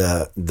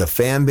the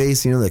fan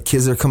base, the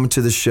kids are coming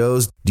to the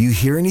shows. Do you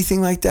hear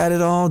anything like that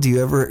at all?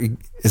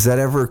 Has that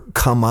ever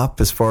come up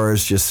as far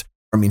as just,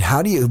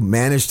 how do you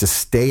manage to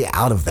stay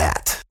out of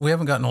that? We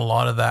haven't gotten a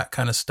lot of that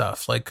kind of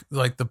stuff, like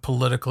the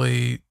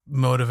politically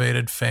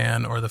motivated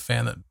fan or the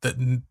fan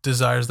that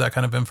desires that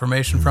kind of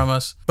information from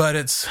us. But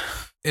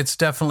it's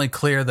definitely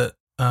clear that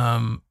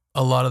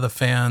a lot of the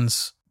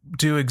fans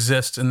do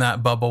exist in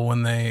that bubble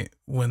when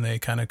they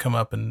kind of come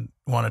up and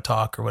want to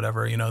talk or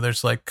whatever.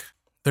 There's like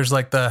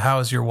the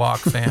how's your walk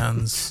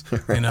fans,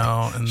 and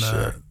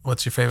the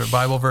what's your favorite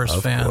Bible verse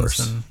of fans, course.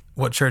 and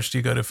what church do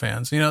you go to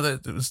fans. A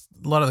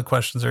lot of the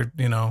questions are,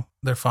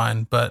 they're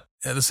fine, but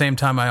at the same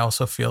time, I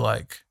also feel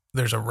like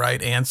there's a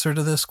right answer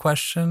to this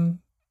question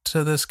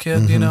to this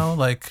kid. Mm-hmm.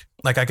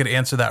 Like I could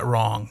answer that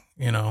wrong,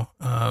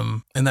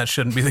 and that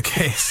shouldn't be the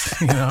case.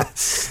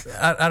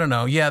 I don't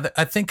know. Yeah,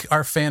 I think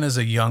our fan is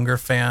a younger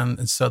fan,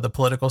 and so the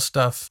political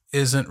stuff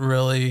doesn't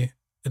really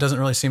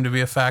seem to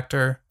be a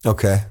factor.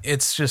 Okay.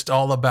 It's just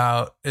all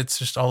about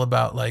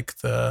like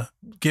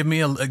give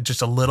me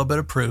just a little bit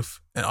of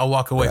proof, and I'll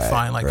walk away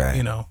fine.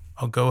 I'll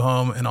I'll go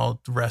home and I'll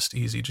rest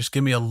easy. Just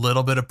give me a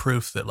little bit of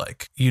proof that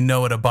like, you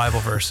know what a Bible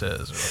verse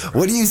is.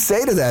 What do you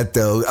say to that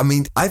though? I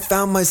mean, I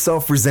found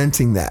myself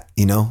resenting that,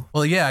 you know?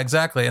 Well, yeah,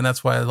 exactly. And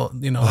that's why,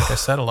 you know, like I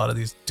said, a lot of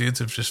these dudes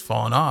have just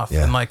fallen off.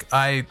 Yeah. And like,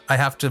 I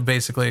have to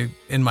basically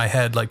in my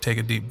head, like take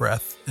a deep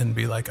breath and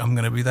be like, I'm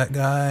going to be that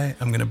guy.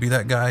 I'm going to be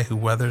that guy who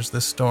weathers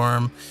this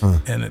storm.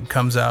 And it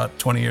comes out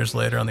 20 years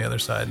later on the other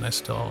side and I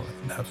still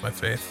have my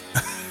faith.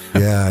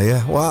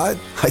 Yeah. Well,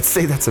 I'd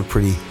say that's a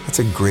great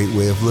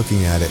way of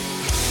looking at it.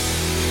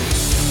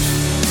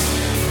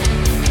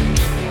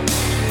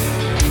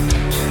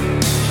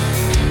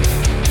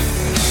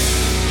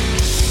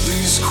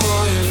 These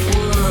quiet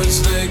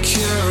words, they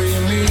carry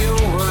me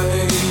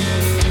away.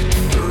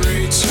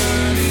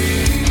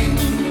 Returning,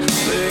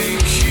 they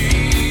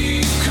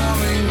keep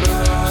coming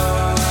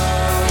back.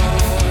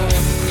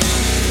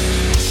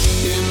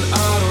 In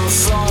idle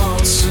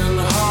thoughts and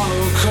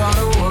hollow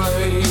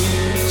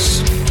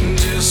cutaways,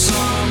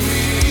 disarm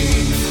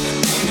me,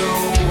 no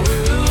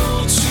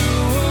will to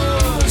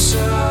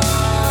attack.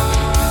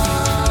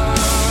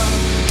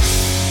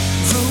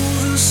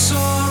 Through the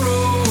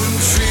sorrow and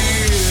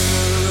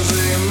fear,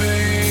 they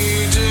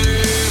may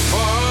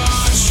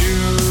depart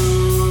you.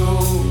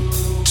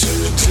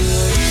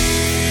 Today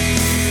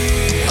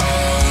I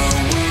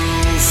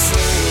will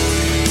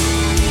fail you,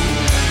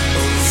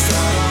 of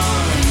that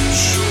I'm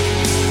sure.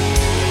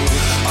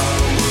 I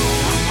will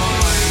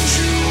remind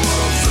you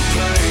of the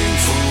pain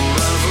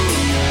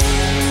forevermore.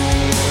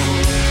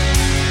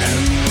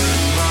 And when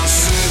my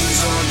sins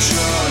are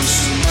just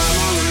a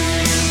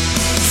memory,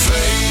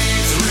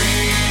 faith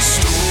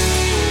restored,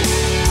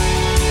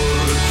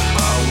 I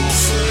will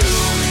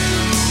fail you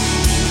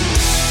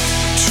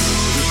to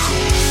the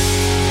core.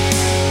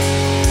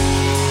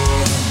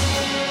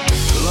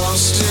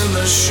 Lost in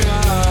the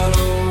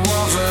shadow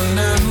of an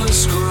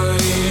endless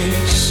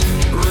grace,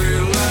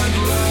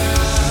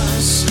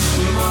 relentless,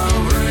 my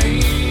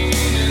reign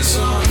is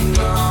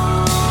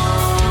unbound.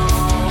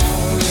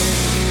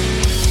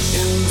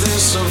 In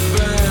this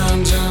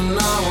abandon,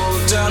 I will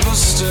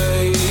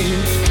devastate,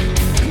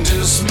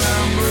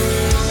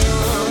 dismember,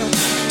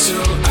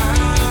 till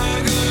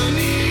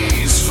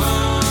agony's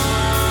found.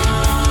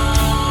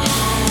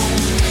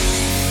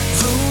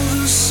 Though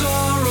the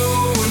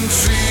sorrow and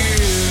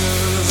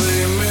fear,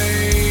 they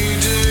may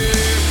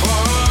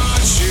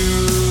depart you.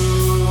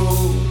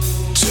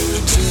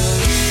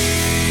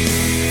 Today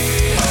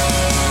I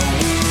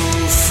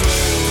will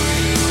fail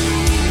you,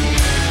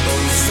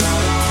 of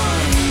that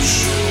I'm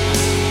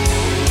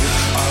sure.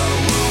 I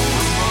will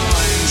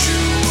remind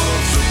you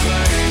of the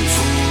pain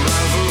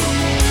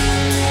forevermore.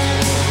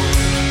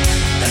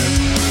 And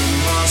when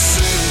my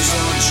sins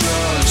are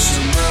just a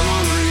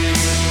memory,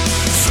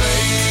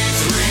 faith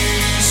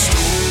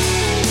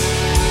restored,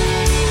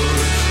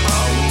 I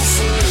will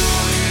fail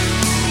you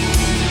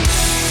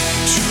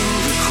to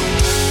the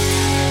core.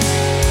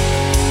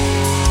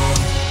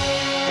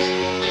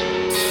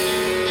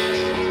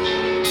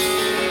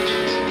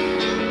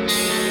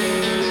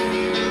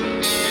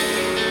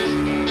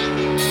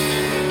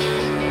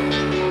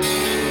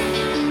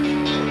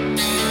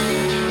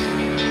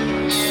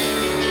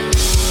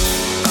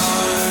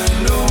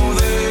 I know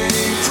they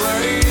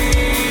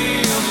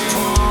prey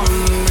upon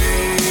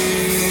me.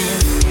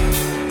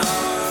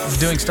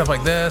 Doing stuff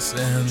like this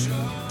and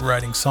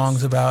writing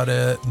songs about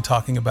it and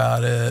talking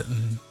about it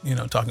and, you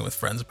know, talking with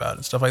friends about it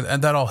and stuff like that.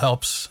 And that all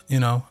helps, you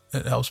know,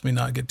 it helps me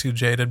not get too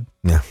jaded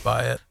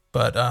by it.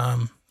 But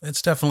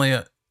it's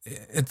definitely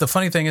the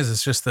funny thing is,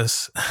 it's just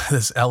this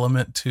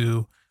element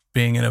to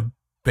being in a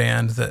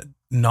band that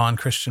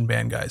non-Christian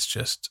band guys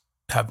just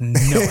have no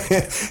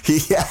idea.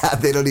 Yeah,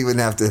 they don't even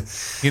have to.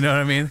 You know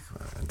what I mean?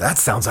 That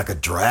sounds like a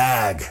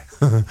drag.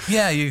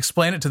 Yeah, you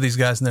explain it to these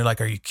guys and they're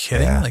like, are you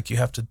kidding? Yeah. Like you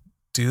have to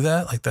do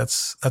that? Like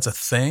that's a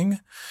thing?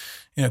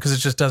 You know, because it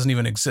just doesn't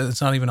even exist.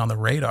 It's not even on the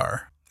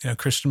radar. You know,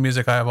 Christian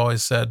music, I have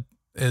always said,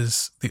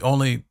 is the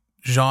only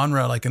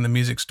genre like in the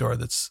music store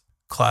that's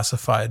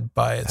classified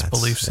by its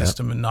belief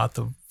system and not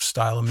the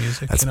style of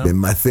music. That's you know? been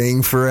my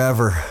thing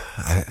forever.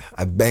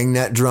 I bang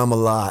that drum a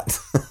lot.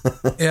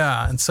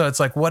 Yeah. And so it's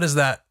like, what is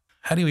that?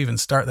 How do you even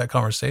start that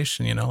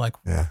conversation? You know, like,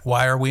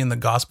 why are we in the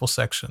gospel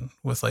section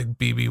with like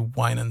BB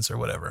Winans or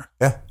whatever?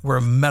 Yeah. We're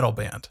a metal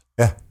band.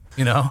 Yeah.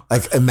 You know,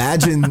 like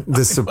imagine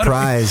the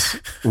surprise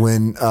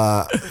when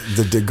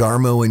the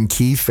DeGarmo and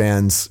Key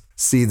fans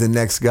see the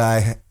next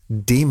guy,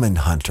 Demon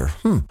Hunter.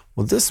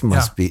 Well, this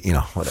must be, you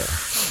know, whatever.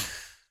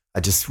 I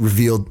just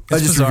revealed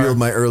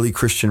my early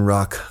Christian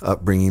rock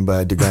upbringing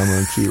by a DeGarmo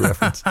and Key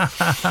reference.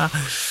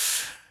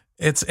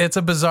 It's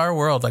a bizarre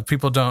world. Like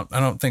I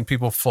don't think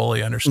people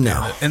fully understand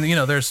it. And, you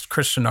know, there's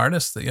Christian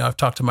artists that, you know, I've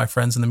talked to my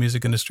friends in the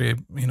music industry,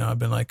 you know, I've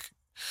been like,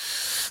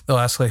 they'll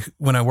ask like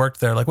when I worked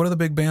there, like, what are the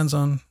big bands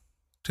on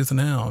tooth and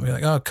nail. And be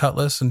like, oh,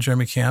 Cutlass and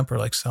Jeremy Camp are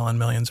like selling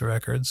millions of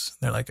records.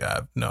 They're like, I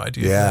have no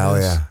idea. Yeah, who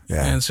that is.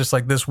 yeah. And it's just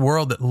like this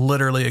world that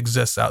literally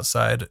exists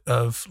outside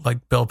of,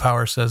 like Bill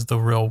Power says, the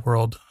real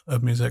world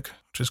of music,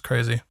 which is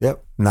crazy.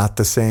 Yep. Not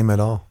the same at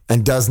all.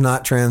 And does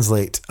not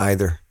translate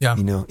either. Yeah.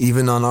 You know,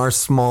 even on our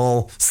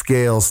small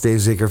scale,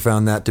 Stavesacre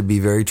found that to be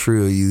very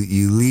true.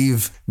 You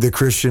leave the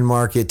Christian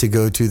market to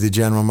go to the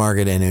general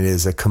market, and it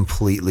is a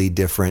completely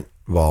different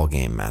ball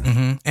game, man.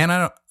 Mm-hmm. And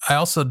I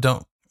also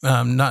don't,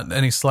 not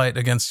any slight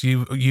against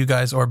you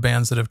guys or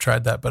bands that have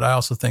tried that, but I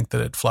also think that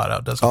it flat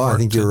out doesn't work. I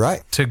think you're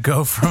right. To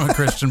go from a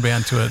Christian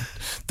band to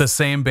the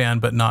same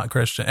band, but not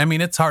Christian. I mean,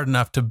 it's hard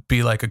enough to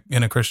be like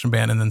in a Christian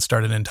band and then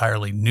start an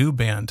entirely new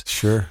band.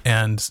 Sure.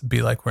 And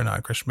be like, we're not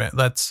a Christian band.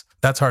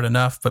 That's hard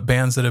enough. But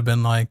bands that have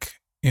been like,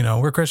 you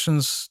know, we're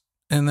Christians,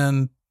 and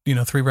then, you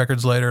know, 3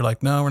 records later,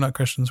 like, no, we're not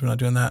Christians. We're not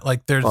doing that.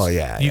 Like there's,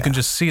 you can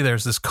just see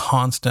there's this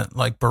constant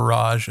like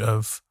barrage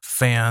of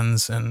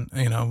fans and,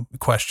 you know,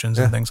 questions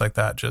and things like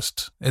that.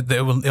 Just,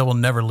 it will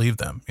never leave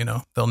them, you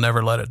know, they'll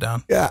never let it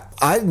down. Yeah.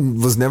 I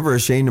was never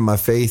ashamed of my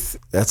faith.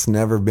 That's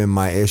never been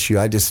my issue.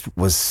 I just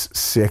was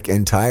sick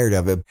and tired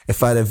of it.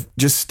 If I'd have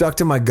just stuck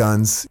to my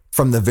guns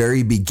from the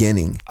very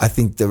beginning, I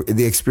think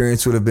the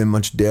experience would have been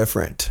much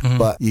different. Mm-hmm.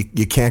 But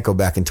you can't go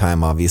back in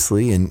time,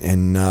 obviously.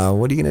 And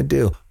what are you going to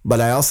do? But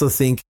I also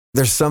think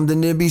there's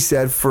something to be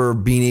said for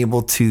being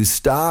able to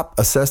stop,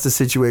 assess the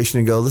situation,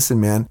 and go, listen,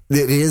 man,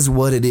 it is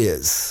what it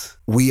is.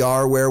 We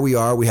are where we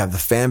are. We have the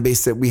fan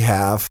base that we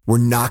have. We're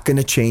not going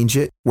to change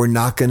it. We're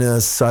not going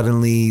to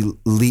suddenly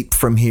leap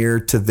from here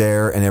to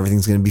there and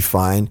everything's going to be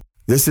fine.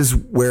 This is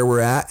where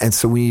we're at. And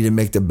so we need to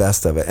make the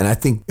best of it. And I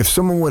think if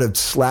someone would have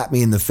slapped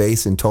me in the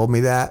face and told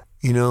me that,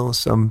 you know,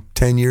 some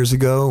 10 years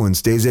ago when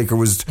Stavesacre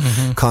was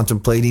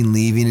contemplating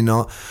leaving and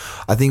all,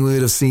 I think we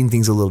would have seen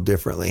things a little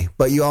differently.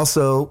 But you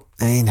also,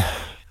 I mean,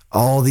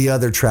 all the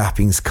other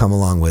trappings come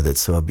along with it.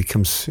 So it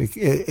becomes,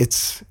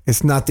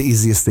 it's not the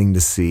easiest thing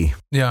to see.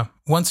 Yeah.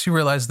 Once you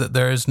realize that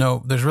there's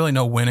really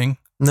no winning,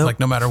 like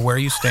no matter where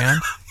you stand,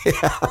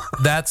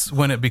 that's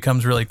when it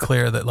becomes really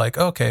clear that like,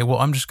 okay, well,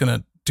 I'm just going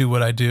to do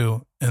what I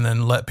do and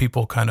then let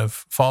people kind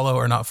of follow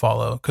or not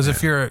follow. Because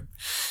if you're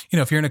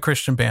in a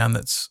Christian band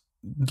that's,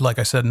 like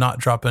I said, not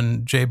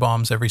dropping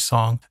J-bombs every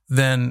song,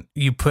 then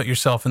you put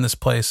yourself in this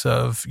place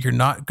of you're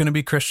not going to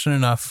be Christian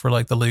enough for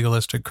like the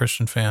legalistic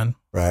Christian fan.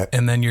 Right.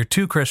 And then you're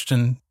too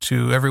Christian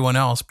to everyone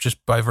else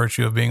just by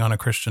virtue of being on a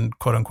Christian,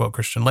 quote unquote,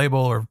 Christian label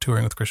or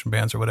touring with Christian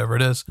bands or whatever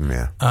it is.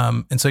 Yeah.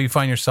 And so you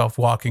find yourself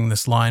walking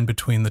this line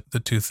between the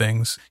two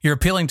things. You're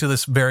appealing to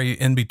this very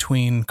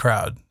in-between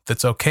crowd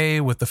that's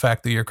okay with the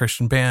fact that you're a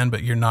Christian band,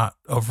 but you're not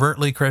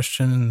overtly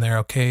Christian, and they're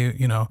okay,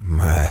 you know.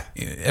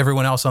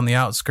 Everyone else on the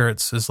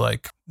outskirts is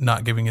like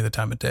not giving you the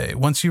time of day.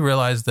 Once you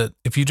realize that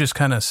if you just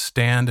kind of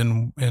stand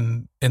in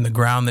the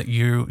ground that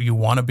you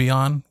want to be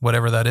on,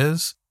 whatever that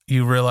is,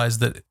 you realize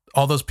that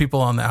all those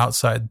people on the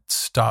outside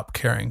stop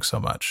caring so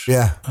much.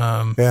 Yeah.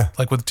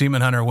 Like with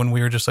Demon Hunter, when we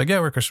were just like, yeah,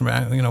 we're Christian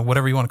band, you know,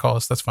 whatever you want to call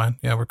us, that's fine.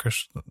 Yeah, we're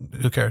Christian.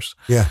 Who cares?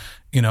 Yeah.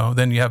 You know,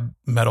 then you have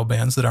metal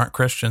bands that aren't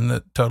Christian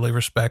that totally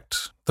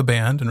respect the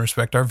band and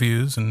respect our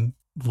views and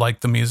like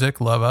the music,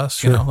 love us,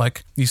 Sure. you know,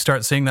 like you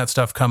start seeing that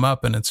stuff come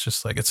up and it's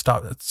just like, it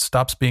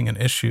stops being an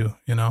issue,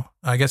 you know.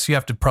 I guess you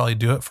have to probably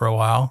do it for a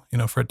while, you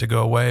know, for it to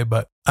go away,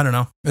 but I don't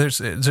know.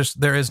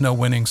 There is no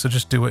winning. So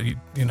just do what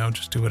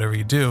just do whatever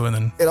you do. And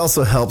then It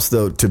also helps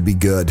though to be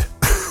good.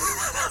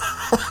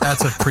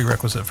 that's a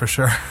prerequisite for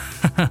sure.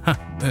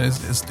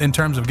 It's in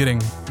terms of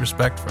getting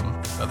respect from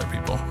other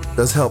people. It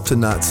does help to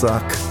not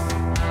suck.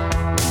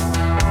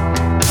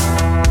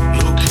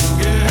 Looking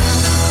in,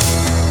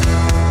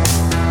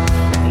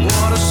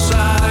 what a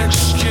sad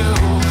excuse.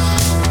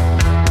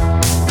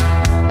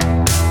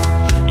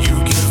 You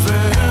give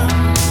in,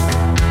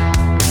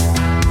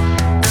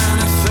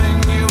 anything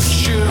you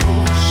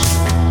choose.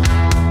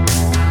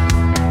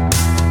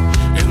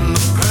 In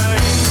the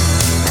pain,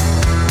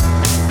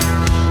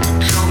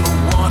 come to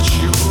watch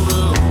you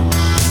lose.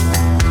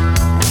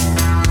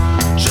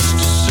 Just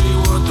to see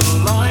what the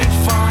light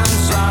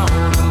finds out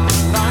in the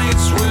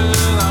nights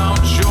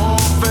without your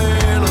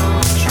veil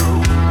of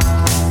truth.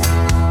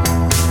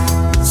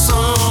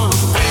 Some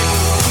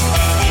people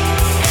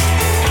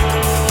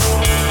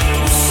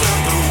set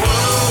the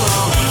world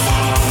on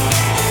fire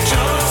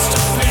just to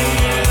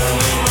feel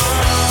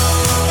alive.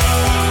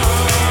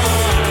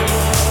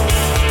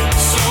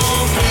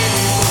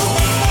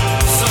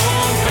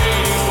 Some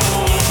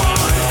people,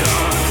 my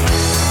God.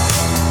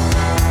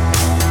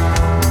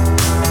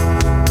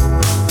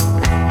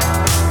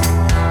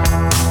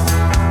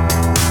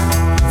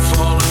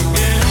 Falling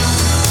in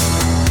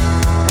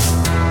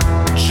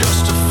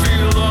just to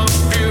feel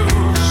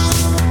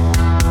abused,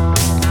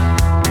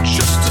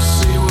 just to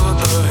see what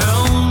the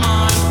hell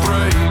might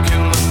break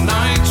in the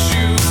nights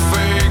you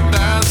fake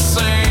that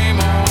same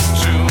old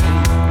tune.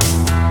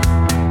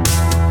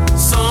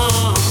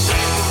 Some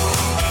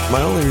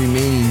My only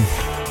remaining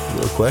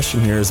little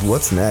question here is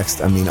what's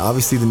next? I mean,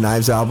 obviously the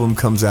Knives album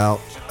comes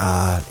out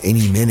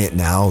any minute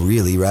now,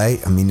 really, right?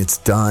 I mean, it's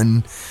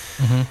done.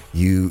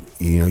 You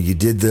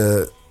did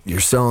you're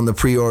selling the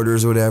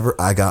pre-orders or whatever.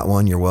 I got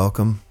one. You're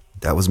welcome.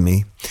 That was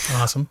me.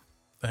 Awesome.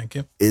 Thank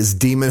you. Is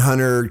Demon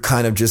Hunter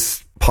kind of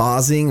just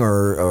pausing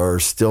or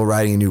still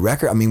writing a new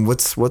record? I mean,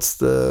 what's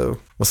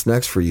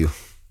next for you?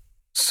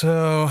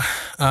 So,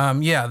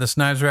 this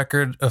Knives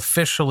record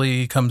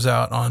officially comes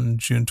out on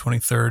June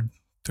 23rd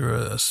through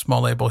a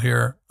small label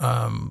here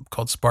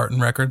called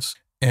Spartan Records.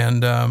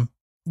 And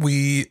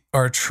we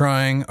are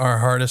trying our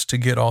hardest to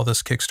get all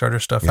this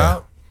Kickstarter stuff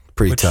out.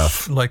 Pretty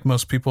tough. Like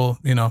most people,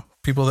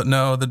 people that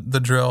know the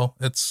drill,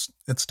 it's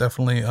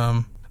definitely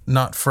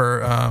not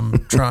for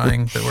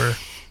trying that we're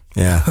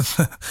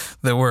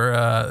that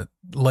we're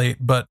late,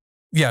 but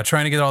yeah,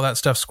 trying to get all that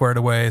stuff squared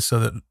away so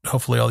that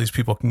hopefully all these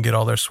people can get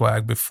all their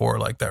swag before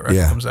like that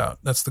record comes out.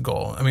 That's the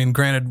goal. I mean,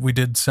 granted, we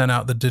did send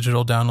out the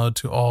digital download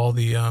to all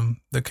the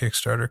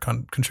Kickstarter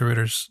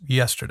contributors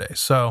yesterday,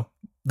 so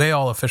they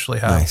all officially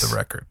have the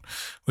record,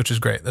 which is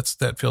great.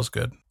 That feels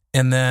good.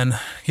 And then,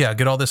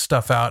 get all this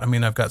stuff out. I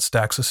mean, I've got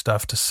stacks of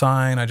stuff to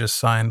sign. I just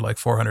signed like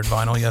 400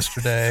 vinyl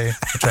yesterday,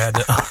 which I had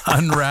to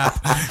unwrap.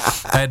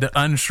 I had to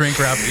unshrink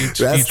wrap each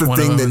one of them. That's the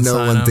thing that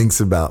no one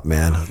thinks about,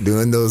 man.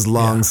 Doing those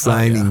long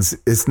signings.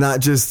 It's not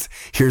just,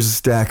 here's a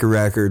stack of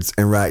records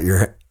and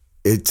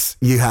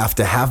you have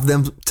to have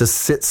them to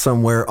sit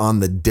somewhere on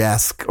the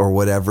desk or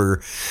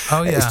whatever.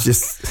 Oh yeah. It's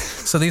just.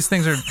 So these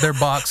things they're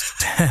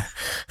boxed.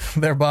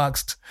 They're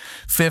boxed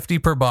 50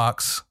 per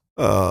box.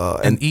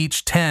 And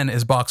each 10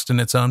 is boxed in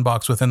its own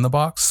box within the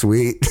box.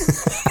 Sweet.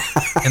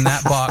 And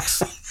that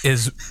box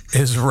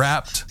is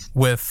wrapped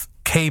with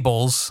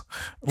cables,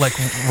 like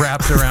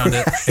wrapped around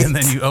it, and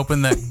then you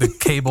open the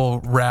cable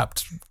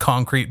wrapped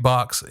concrete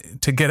box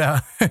to get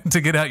out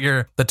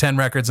the 10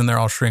 records, and they're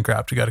all shrink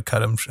wrapped. You got to cut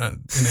them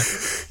in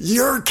it.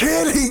 You're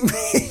kidding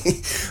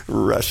me.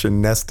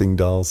 Russian nesting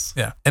dolls.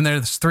 Yeah, and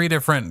there's 3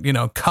 different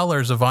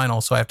colors of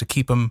vinyl, so I have to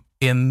keep them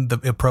in the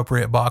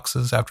appropriate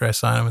boxes after I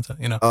sign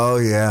them. Oh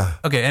yeah.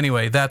 Okay.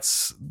 Anyway,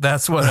 that's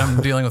what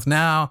I'm dealing with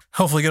now.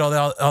 Hopefully, get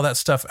all that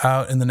stuff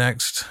out in the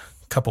next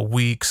couple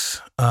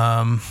weeks.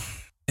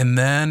 And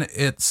then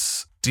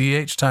it's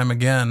DH time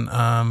again.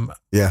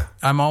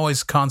 I'm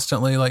always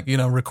constantly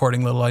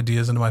recording little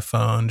ideas into my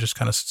phone, just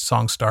kind of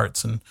song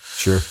starts and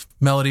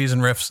melodies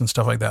and riffs and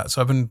stuff like that.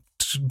 So I've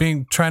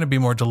been trying to be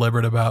more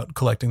deliberate about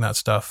collecting that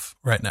stuff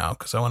right now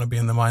because I want to be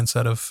in the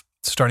mindset of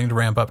starting to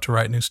ramp up to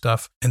write new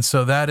stuff. And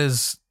so that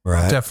is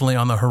definitely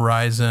on the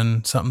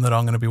horizon, something that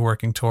I'm going to be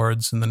working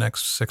towards in the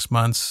next 6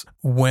 months.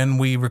 When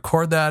we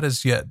record that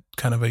is yet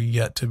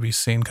to be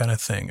seen kind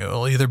of thing. It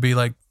will either be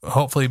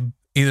hopefully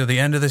either the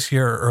end of this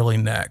year or early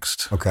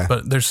next. Okay.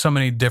 But there's so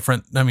many things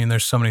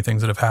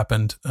that have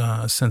happened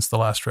since the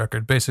last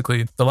record.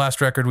 Basically, the last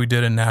record we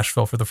did in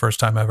Nashville for the first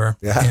time ever.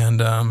 Yeah.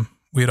 And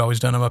we had always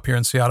done them up here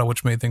in Seattle,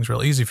 which made things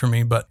real easy for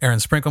me. But Aaron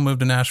Sprinkle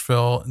moved to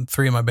Nashville, and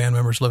 3 of my band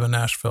members live in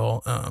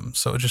Nashville.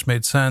 So it just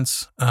made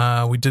sense.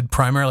 We did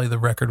primarily the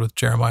record with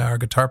Jeremiah, our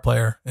guitar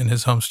player, in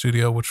his home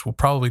studio, which we'll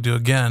probably do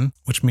again,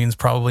 which means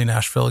probably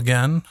Nashville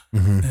again.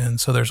 Mm-hmm.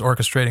 And so there's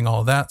orchestrating all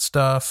of that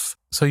stuff.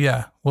 So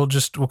yeah, we'll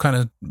kind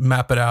of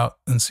map it out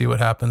and see what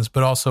happens.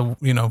 But also,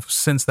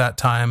 since that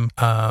time,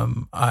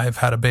 I've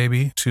had a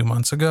baby 2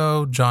 months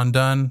ago. John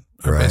Dunn,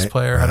 our bass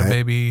player, had a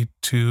baby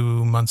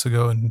 2 months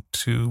ago and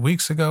 2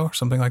 weeks ago or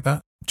something like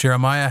that.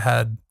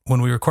 Jeremiah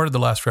when we recorded the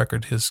last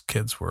record, his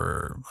kids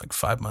were like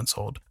 5 months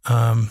old.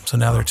 So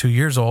now they're 2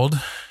 years old,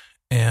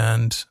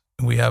 and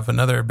we have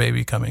another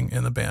baby coming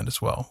in the band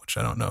as well, which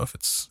I don't know if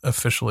it's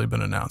officially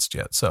been announced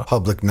yet. So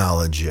public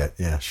knowledge yet.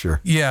 Yeah, sure.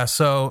 Yeah.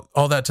 So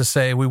all that to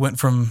say, we went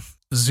from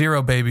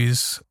 0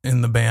 babies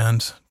in the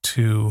band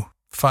to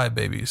 5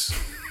 babies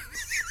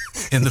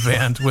in the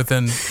band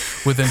within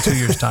 2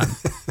 years' time.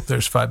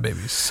 There's 5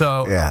 babies.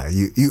 So yeah,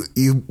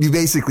 you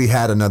basically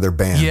had another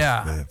band.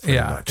 Yeah,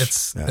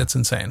 it's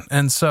insane,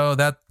 and so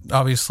that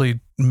obviously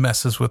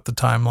messes with the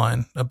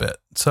timeline a bit.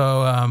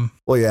 So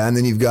and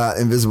then you've got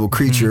Invisible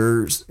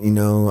Creatures.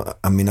 Mm-hmm.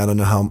 I mean, I don't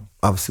know how.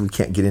 Obviously, we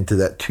can't get into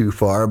that too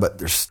far, but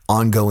there's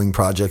ongoing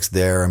projects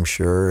there, I'm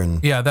sure.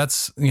 And yeah,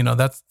 that's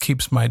that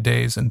keeps my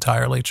days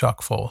entirely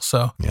chock full.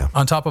 So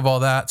on top of all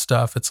that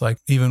stuff, it's like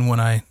even when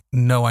I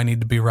know I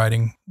need to be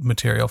writing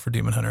material for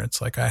Demon Hunter,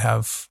 it's like I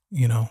have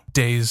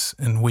days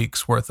and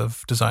weeks worth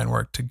of design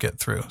work to get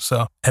through.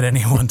 So at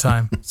any one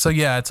time, so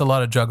yeah, it's a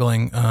lot of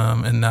juggling.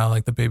 And now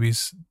the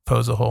babies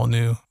pose a whole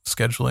new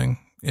scheduling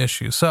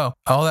issue. So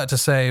all that to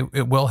say,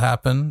 it will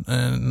happen,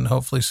 and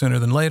hopefully sooner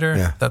than later.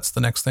 Yeah. That's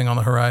the next thing on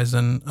the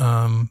horizon.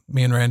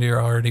 Me and Randy are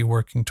already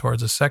working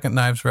towards a second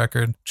Knives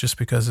record, just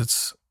because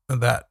it's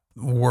that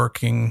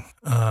working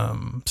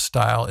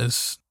style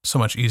is so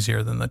much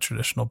easier than the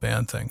traditional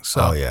band thing.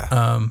 So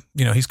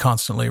he's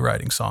constantly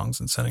writing songs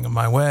and sending them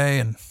my way,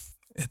 and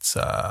it's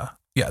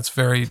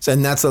very.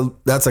 And that's a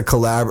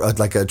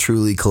like a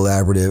truly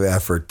collaborative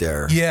effort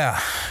there.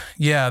 Yeah.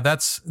 Yeah,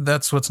 that's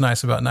what's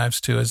nice about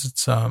Knives too. Is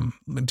it's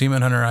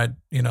Demon Hunter.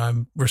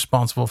 I'm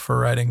responsible for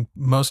writing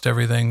most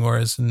everything,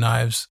 whereas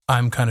Knives,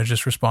 I'm kind of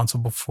just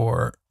responsible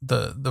for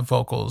the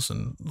vocals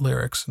and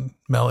lyrics and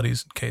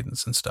melodies and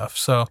cadence and stuff.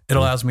 So it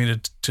allows me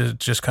to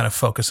just kind of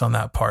focus on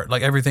that part.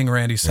 Like everything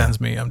Randy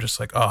sends me, I'm just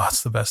like, oh,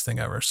 it's the best thing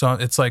ever. So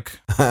it's like,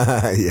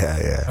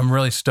 yeah. I'm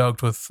really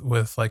stoked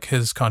with like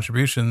his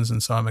contributions,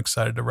 and so I'm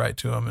excited to write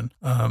to him.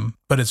 And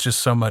but it's just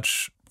so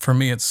much. For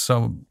me, it's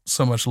so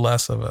much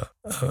less of a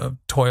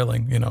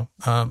toiling,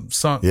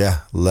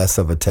 less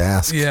of a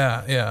task.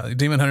 Yeah.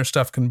 Demon Hunter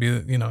stuff can be,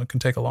 it can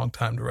take a long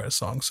time to write a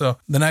song. So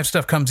the Knife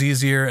stuff comes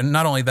easier, and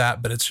not only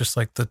that, but it's just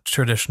like the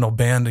traditional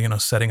band,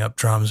 setting up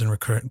drums and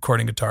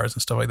recording guitars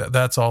and stuff like that.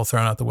 That's all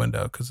thrown out the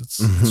window because it's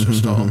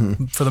just all,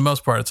 for the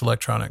most part, it's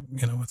electronic,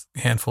 with a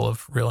handful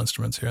of real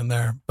instruments here and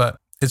there, but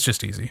it's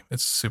just easy.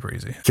 It's super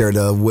easy. Care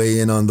to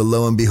weigh in on the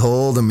Lo and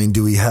Behold? I mean,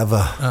 do we have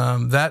a...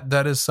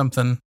 That is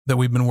something that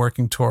we've been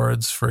working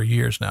towards for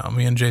years now.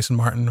 Me and Jason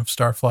Martin of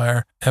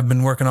Starflyer have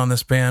been working on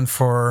this band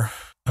for,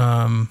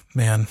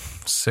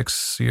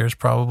 6 years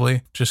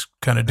probably. Just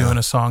kind of doing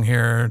a song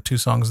here, 2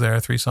 songs there,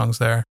 3 songs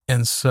there.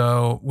 And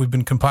so we've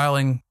been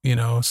compiling,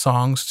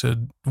 songs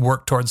to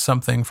work towards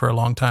something for a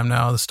long time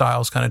now. The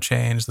styles kind of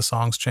changed. The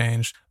songs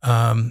changed.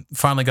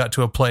 Finally got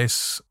to a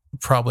place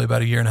probably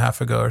about a year and a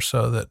half ago or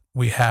so that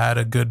we had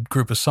a good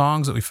group of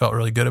songs that we felt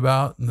really good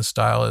about, and the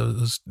style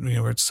was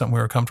it's something we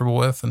were comfortable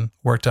with, and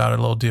worked out a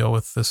little deal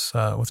with this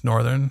with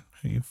Northern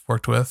you've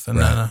worked with, and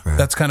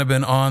that's kind of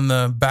been on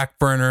the back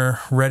burner,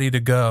 ready to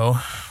go,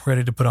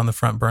 ready to put on the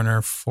front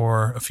burner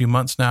for a few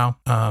months now.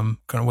 Kind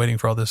of waiting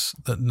for all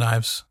the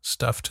Knives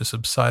stuff to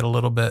subside a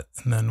little bit,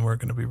 and then we're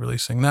going to be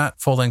releasing that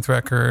full-length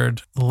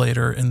record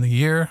later in the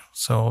year,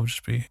 so I'll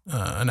just be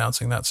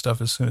announcing that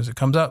stuff as soon as it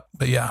comes up.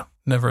 But yeah,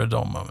 never a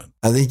dull moment.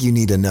 I think you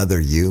need another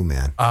you,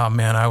 man. Oh,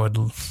 man,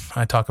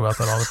 I talk about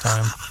that all the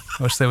time.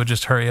 I wish they would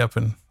just hurry up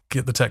and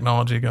get the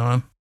technology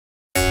going.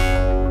 I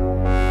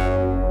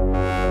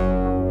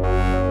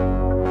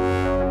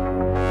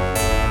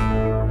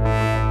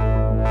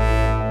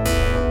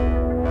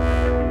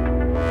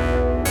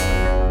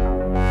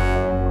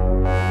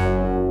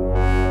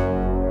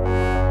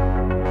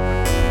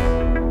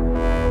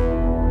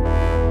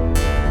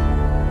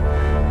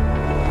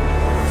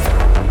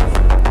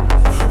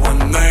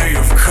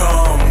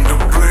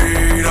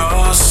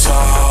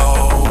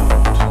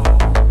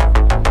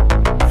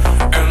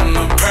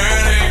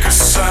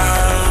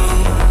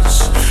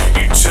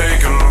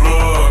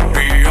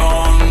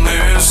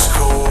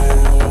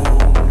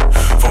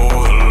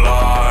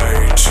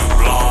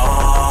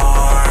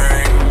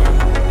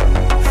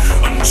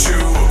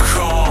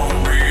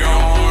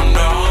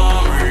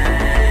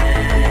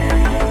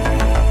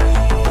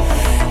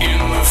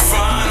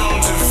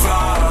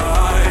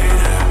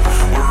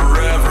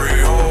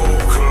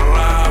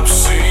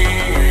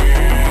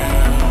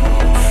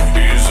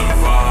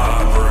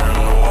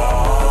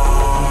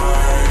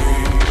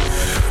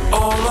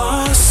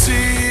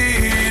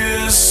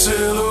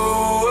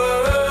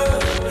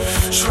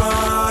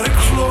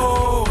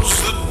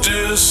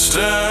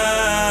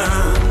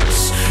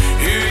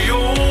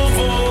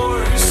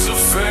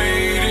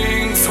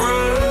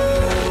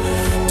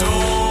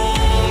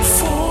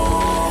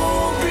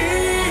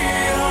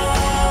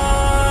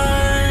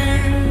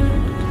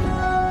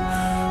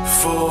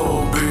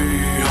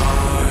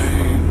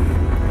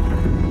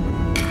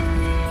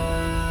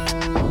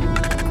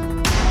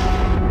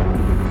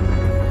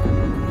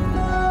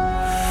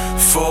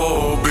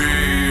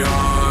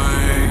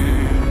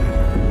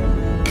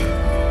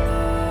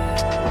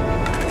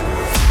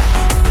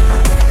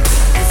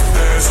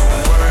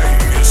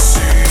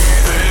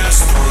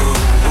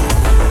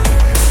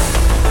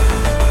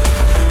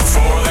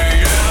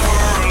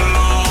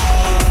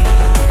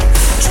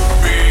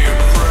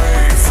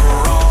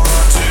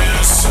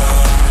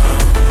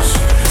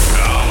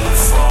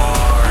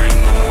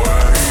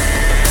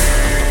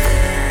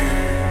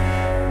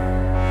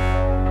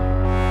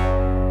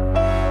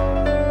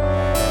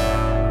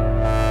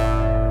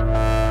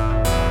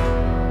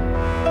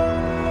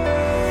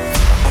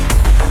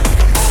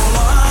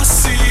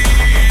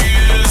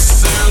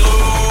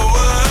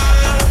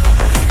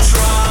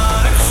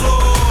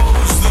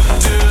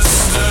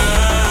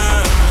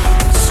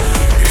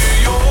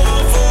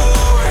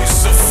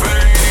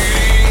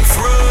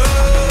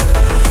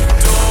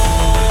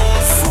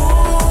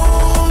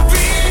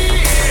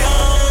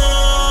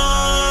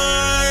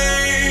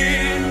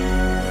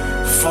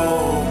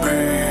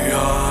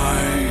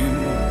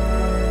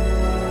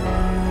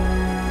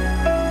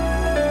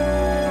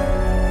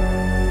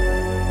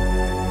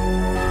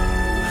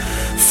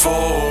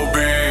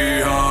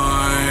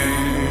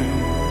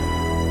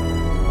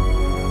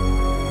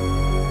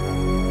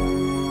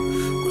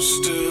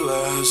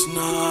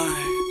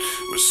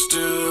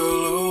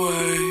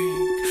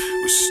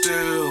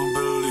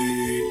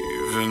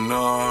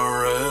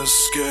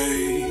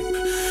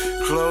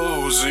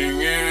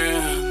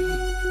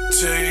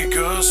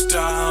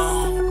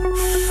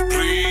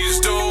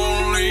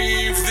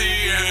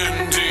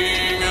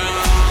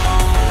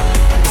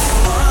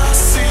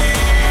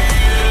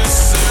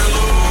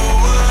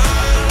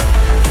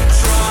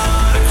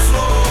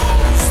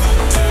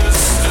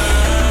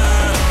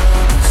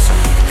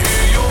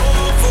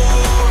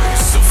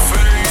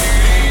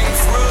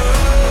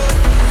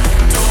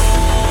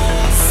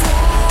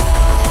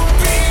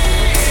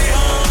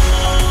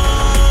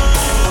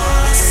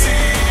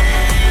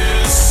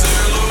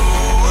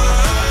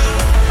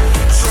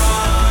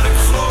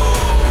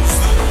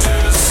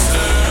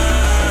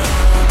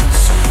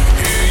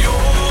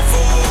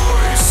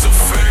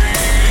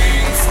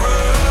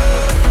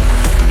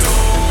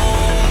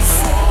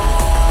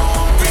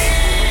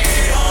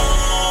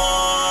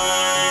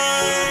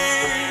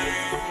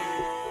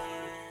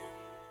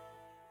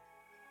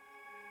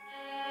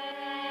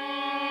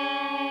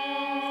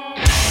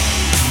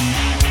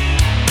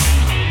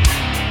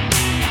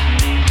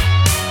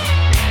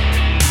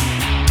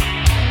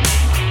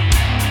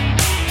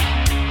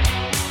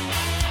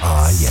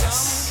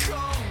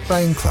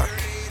Ryan Clark,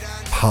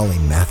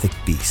 polymathic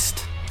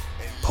beast,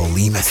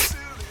 polymath.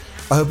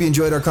 I hope you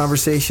enjoyed our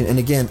conversation. And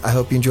again, I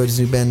hope you enjoyed his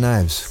new band,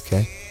 Knives,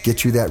 okay?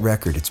 Get you that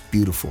record. It's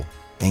beautiful.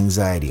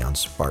 Anxiety on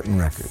Spartan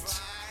Records.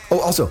 Oh,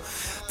 also,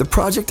 the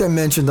project I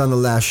mentioned on the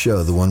last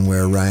show, the one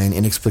where Ryan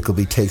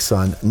inexplicably takes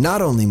on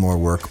not only more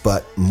work,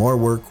 but more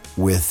work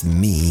with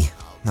me.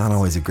 Not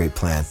always a great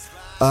plan.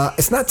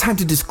 It's not time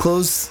to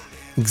disclose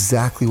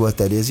exactly what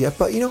that is yet,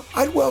 but,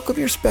 I'd welcome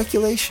your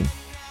speculation.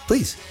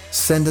 Please,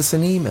 send us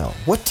an email.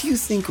 What do you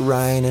think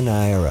Ryan and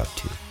I are up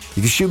to?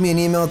 You can shoot me an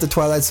email at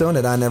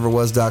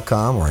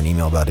thetwilightzone@ineverwas.com or an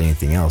email about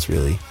anything else,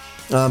 really.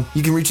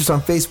 You can reach us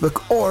on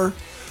Facebook, or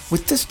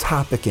with this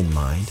topic in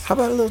mind, how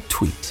about a little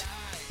tweet?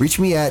 Reach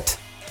me at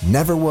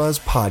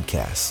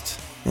NeverWasPodcast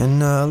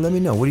and let me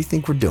know, what do you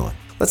think we're doing?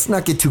 Let's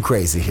not get too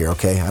crazy here,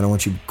 okay? I don't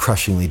want you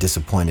crushingly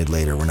disappointed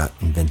later. We're not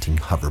inventing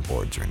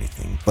hoverboards or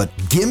anything. But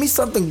give me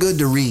something good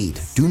to read.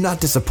 Do not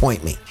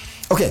disappoint me.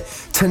 Okay,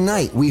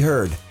 tonight we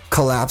heard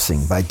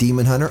Collapsing by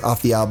Demon Hunter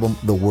off the album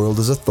The World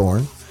is a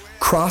Thorn.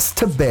 Cross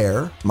to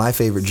Bear, my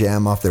favorite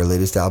jam off their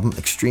latest album,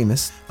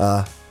 Extremist,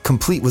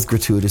 complete with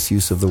gratuitous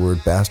use of the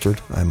word bastard,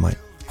 I might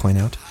point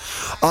out.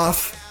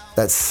 Off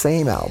that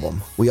same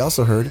album, we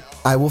also heard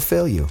I Will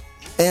Fail You,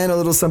 and a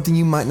little something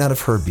you might not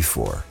have heard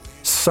before,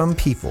 Some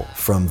People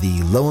from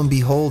the Lo and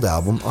Behold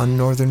album on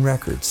Northern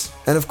Records.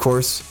 And of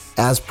course,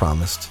 as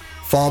promised,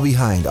 Fall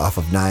Behind off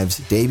of Knives'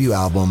 debut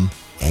album,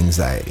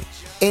 Anxiety.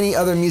 Any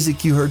other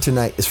music you heard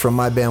tonight is from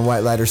my band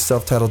White Lighter's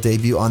self-titled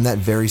debut on that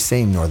very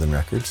same Northern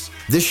Records.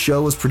 This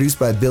show was produced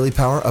by Billy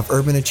Power of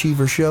Urban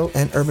Achiever Show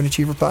and Urban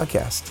Achiever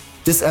Podcast.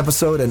 This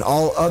episode and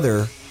all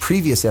other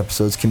previous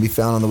episodes can be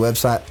found on the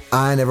website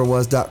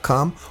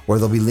ineverwas.com, where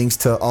there'll be links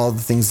to all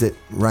the things that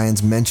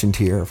Ryan's mentioned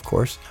here, of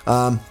course,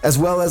 as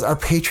well as our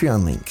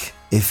Patreon link.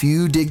 If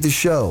you dig the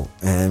show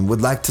and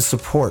would like to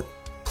support,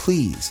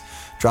 please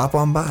drop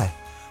on by.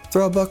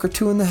 Throw $1 or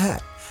 $2 in the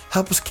hat.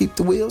 Help us keep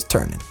the wheels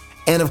turning.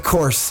 And of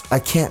course, I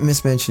can't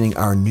miss mentioning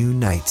our new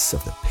knights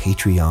of the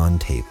Patreon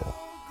table.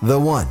 The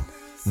one,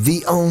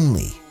 the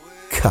only,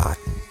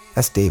 Cotton.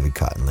 That's David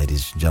Cotton,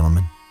 ladies and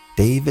gentlemen.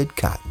 David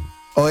Cotton.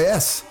 Oh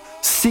yes,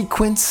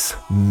 Sequence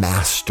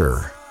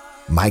Master,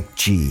 Mike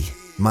G.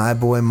 My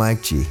boy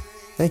Mike G.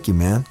 Thank you,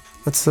 man.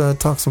 Let's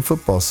talk some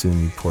football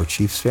soon, you poor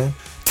Chiefs fan.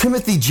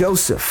 Timothy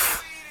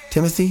Joseph.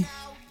 Timothy,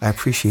 I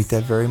appreciate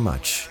that very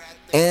much.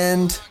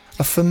 And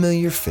a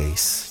familiar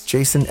face,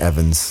 Jason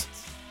Evans.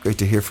 Great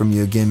to hear from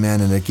you again,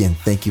 man. And again,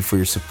 thank you for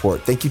your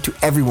support. Thank you to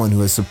everyone who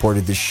has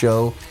supported this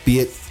show, be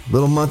it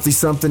little monthly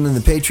something in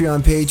the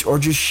Patreon page or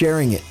just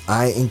sharing it.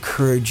 I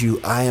encourage you,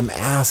 I am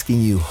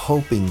asking you,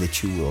 hoping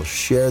that you will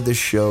share this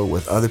show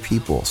with other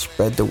people.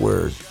 Spread the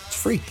word. It's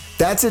free.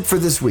 That's it for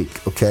this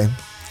week, okay?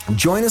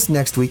 Join us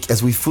next week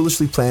as we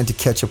foolishly plan to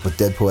catch up with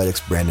Dead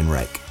Poetics' Brandon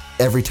Reich.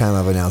 Every time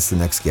I've announced the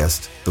next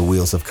guest, the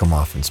wheels have come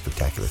off in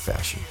spectacular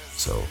fashion.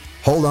 So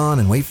hold on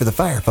and wait for the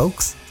fire,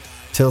 folks.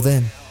 Till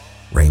then,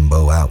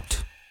 Rainbow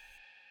out.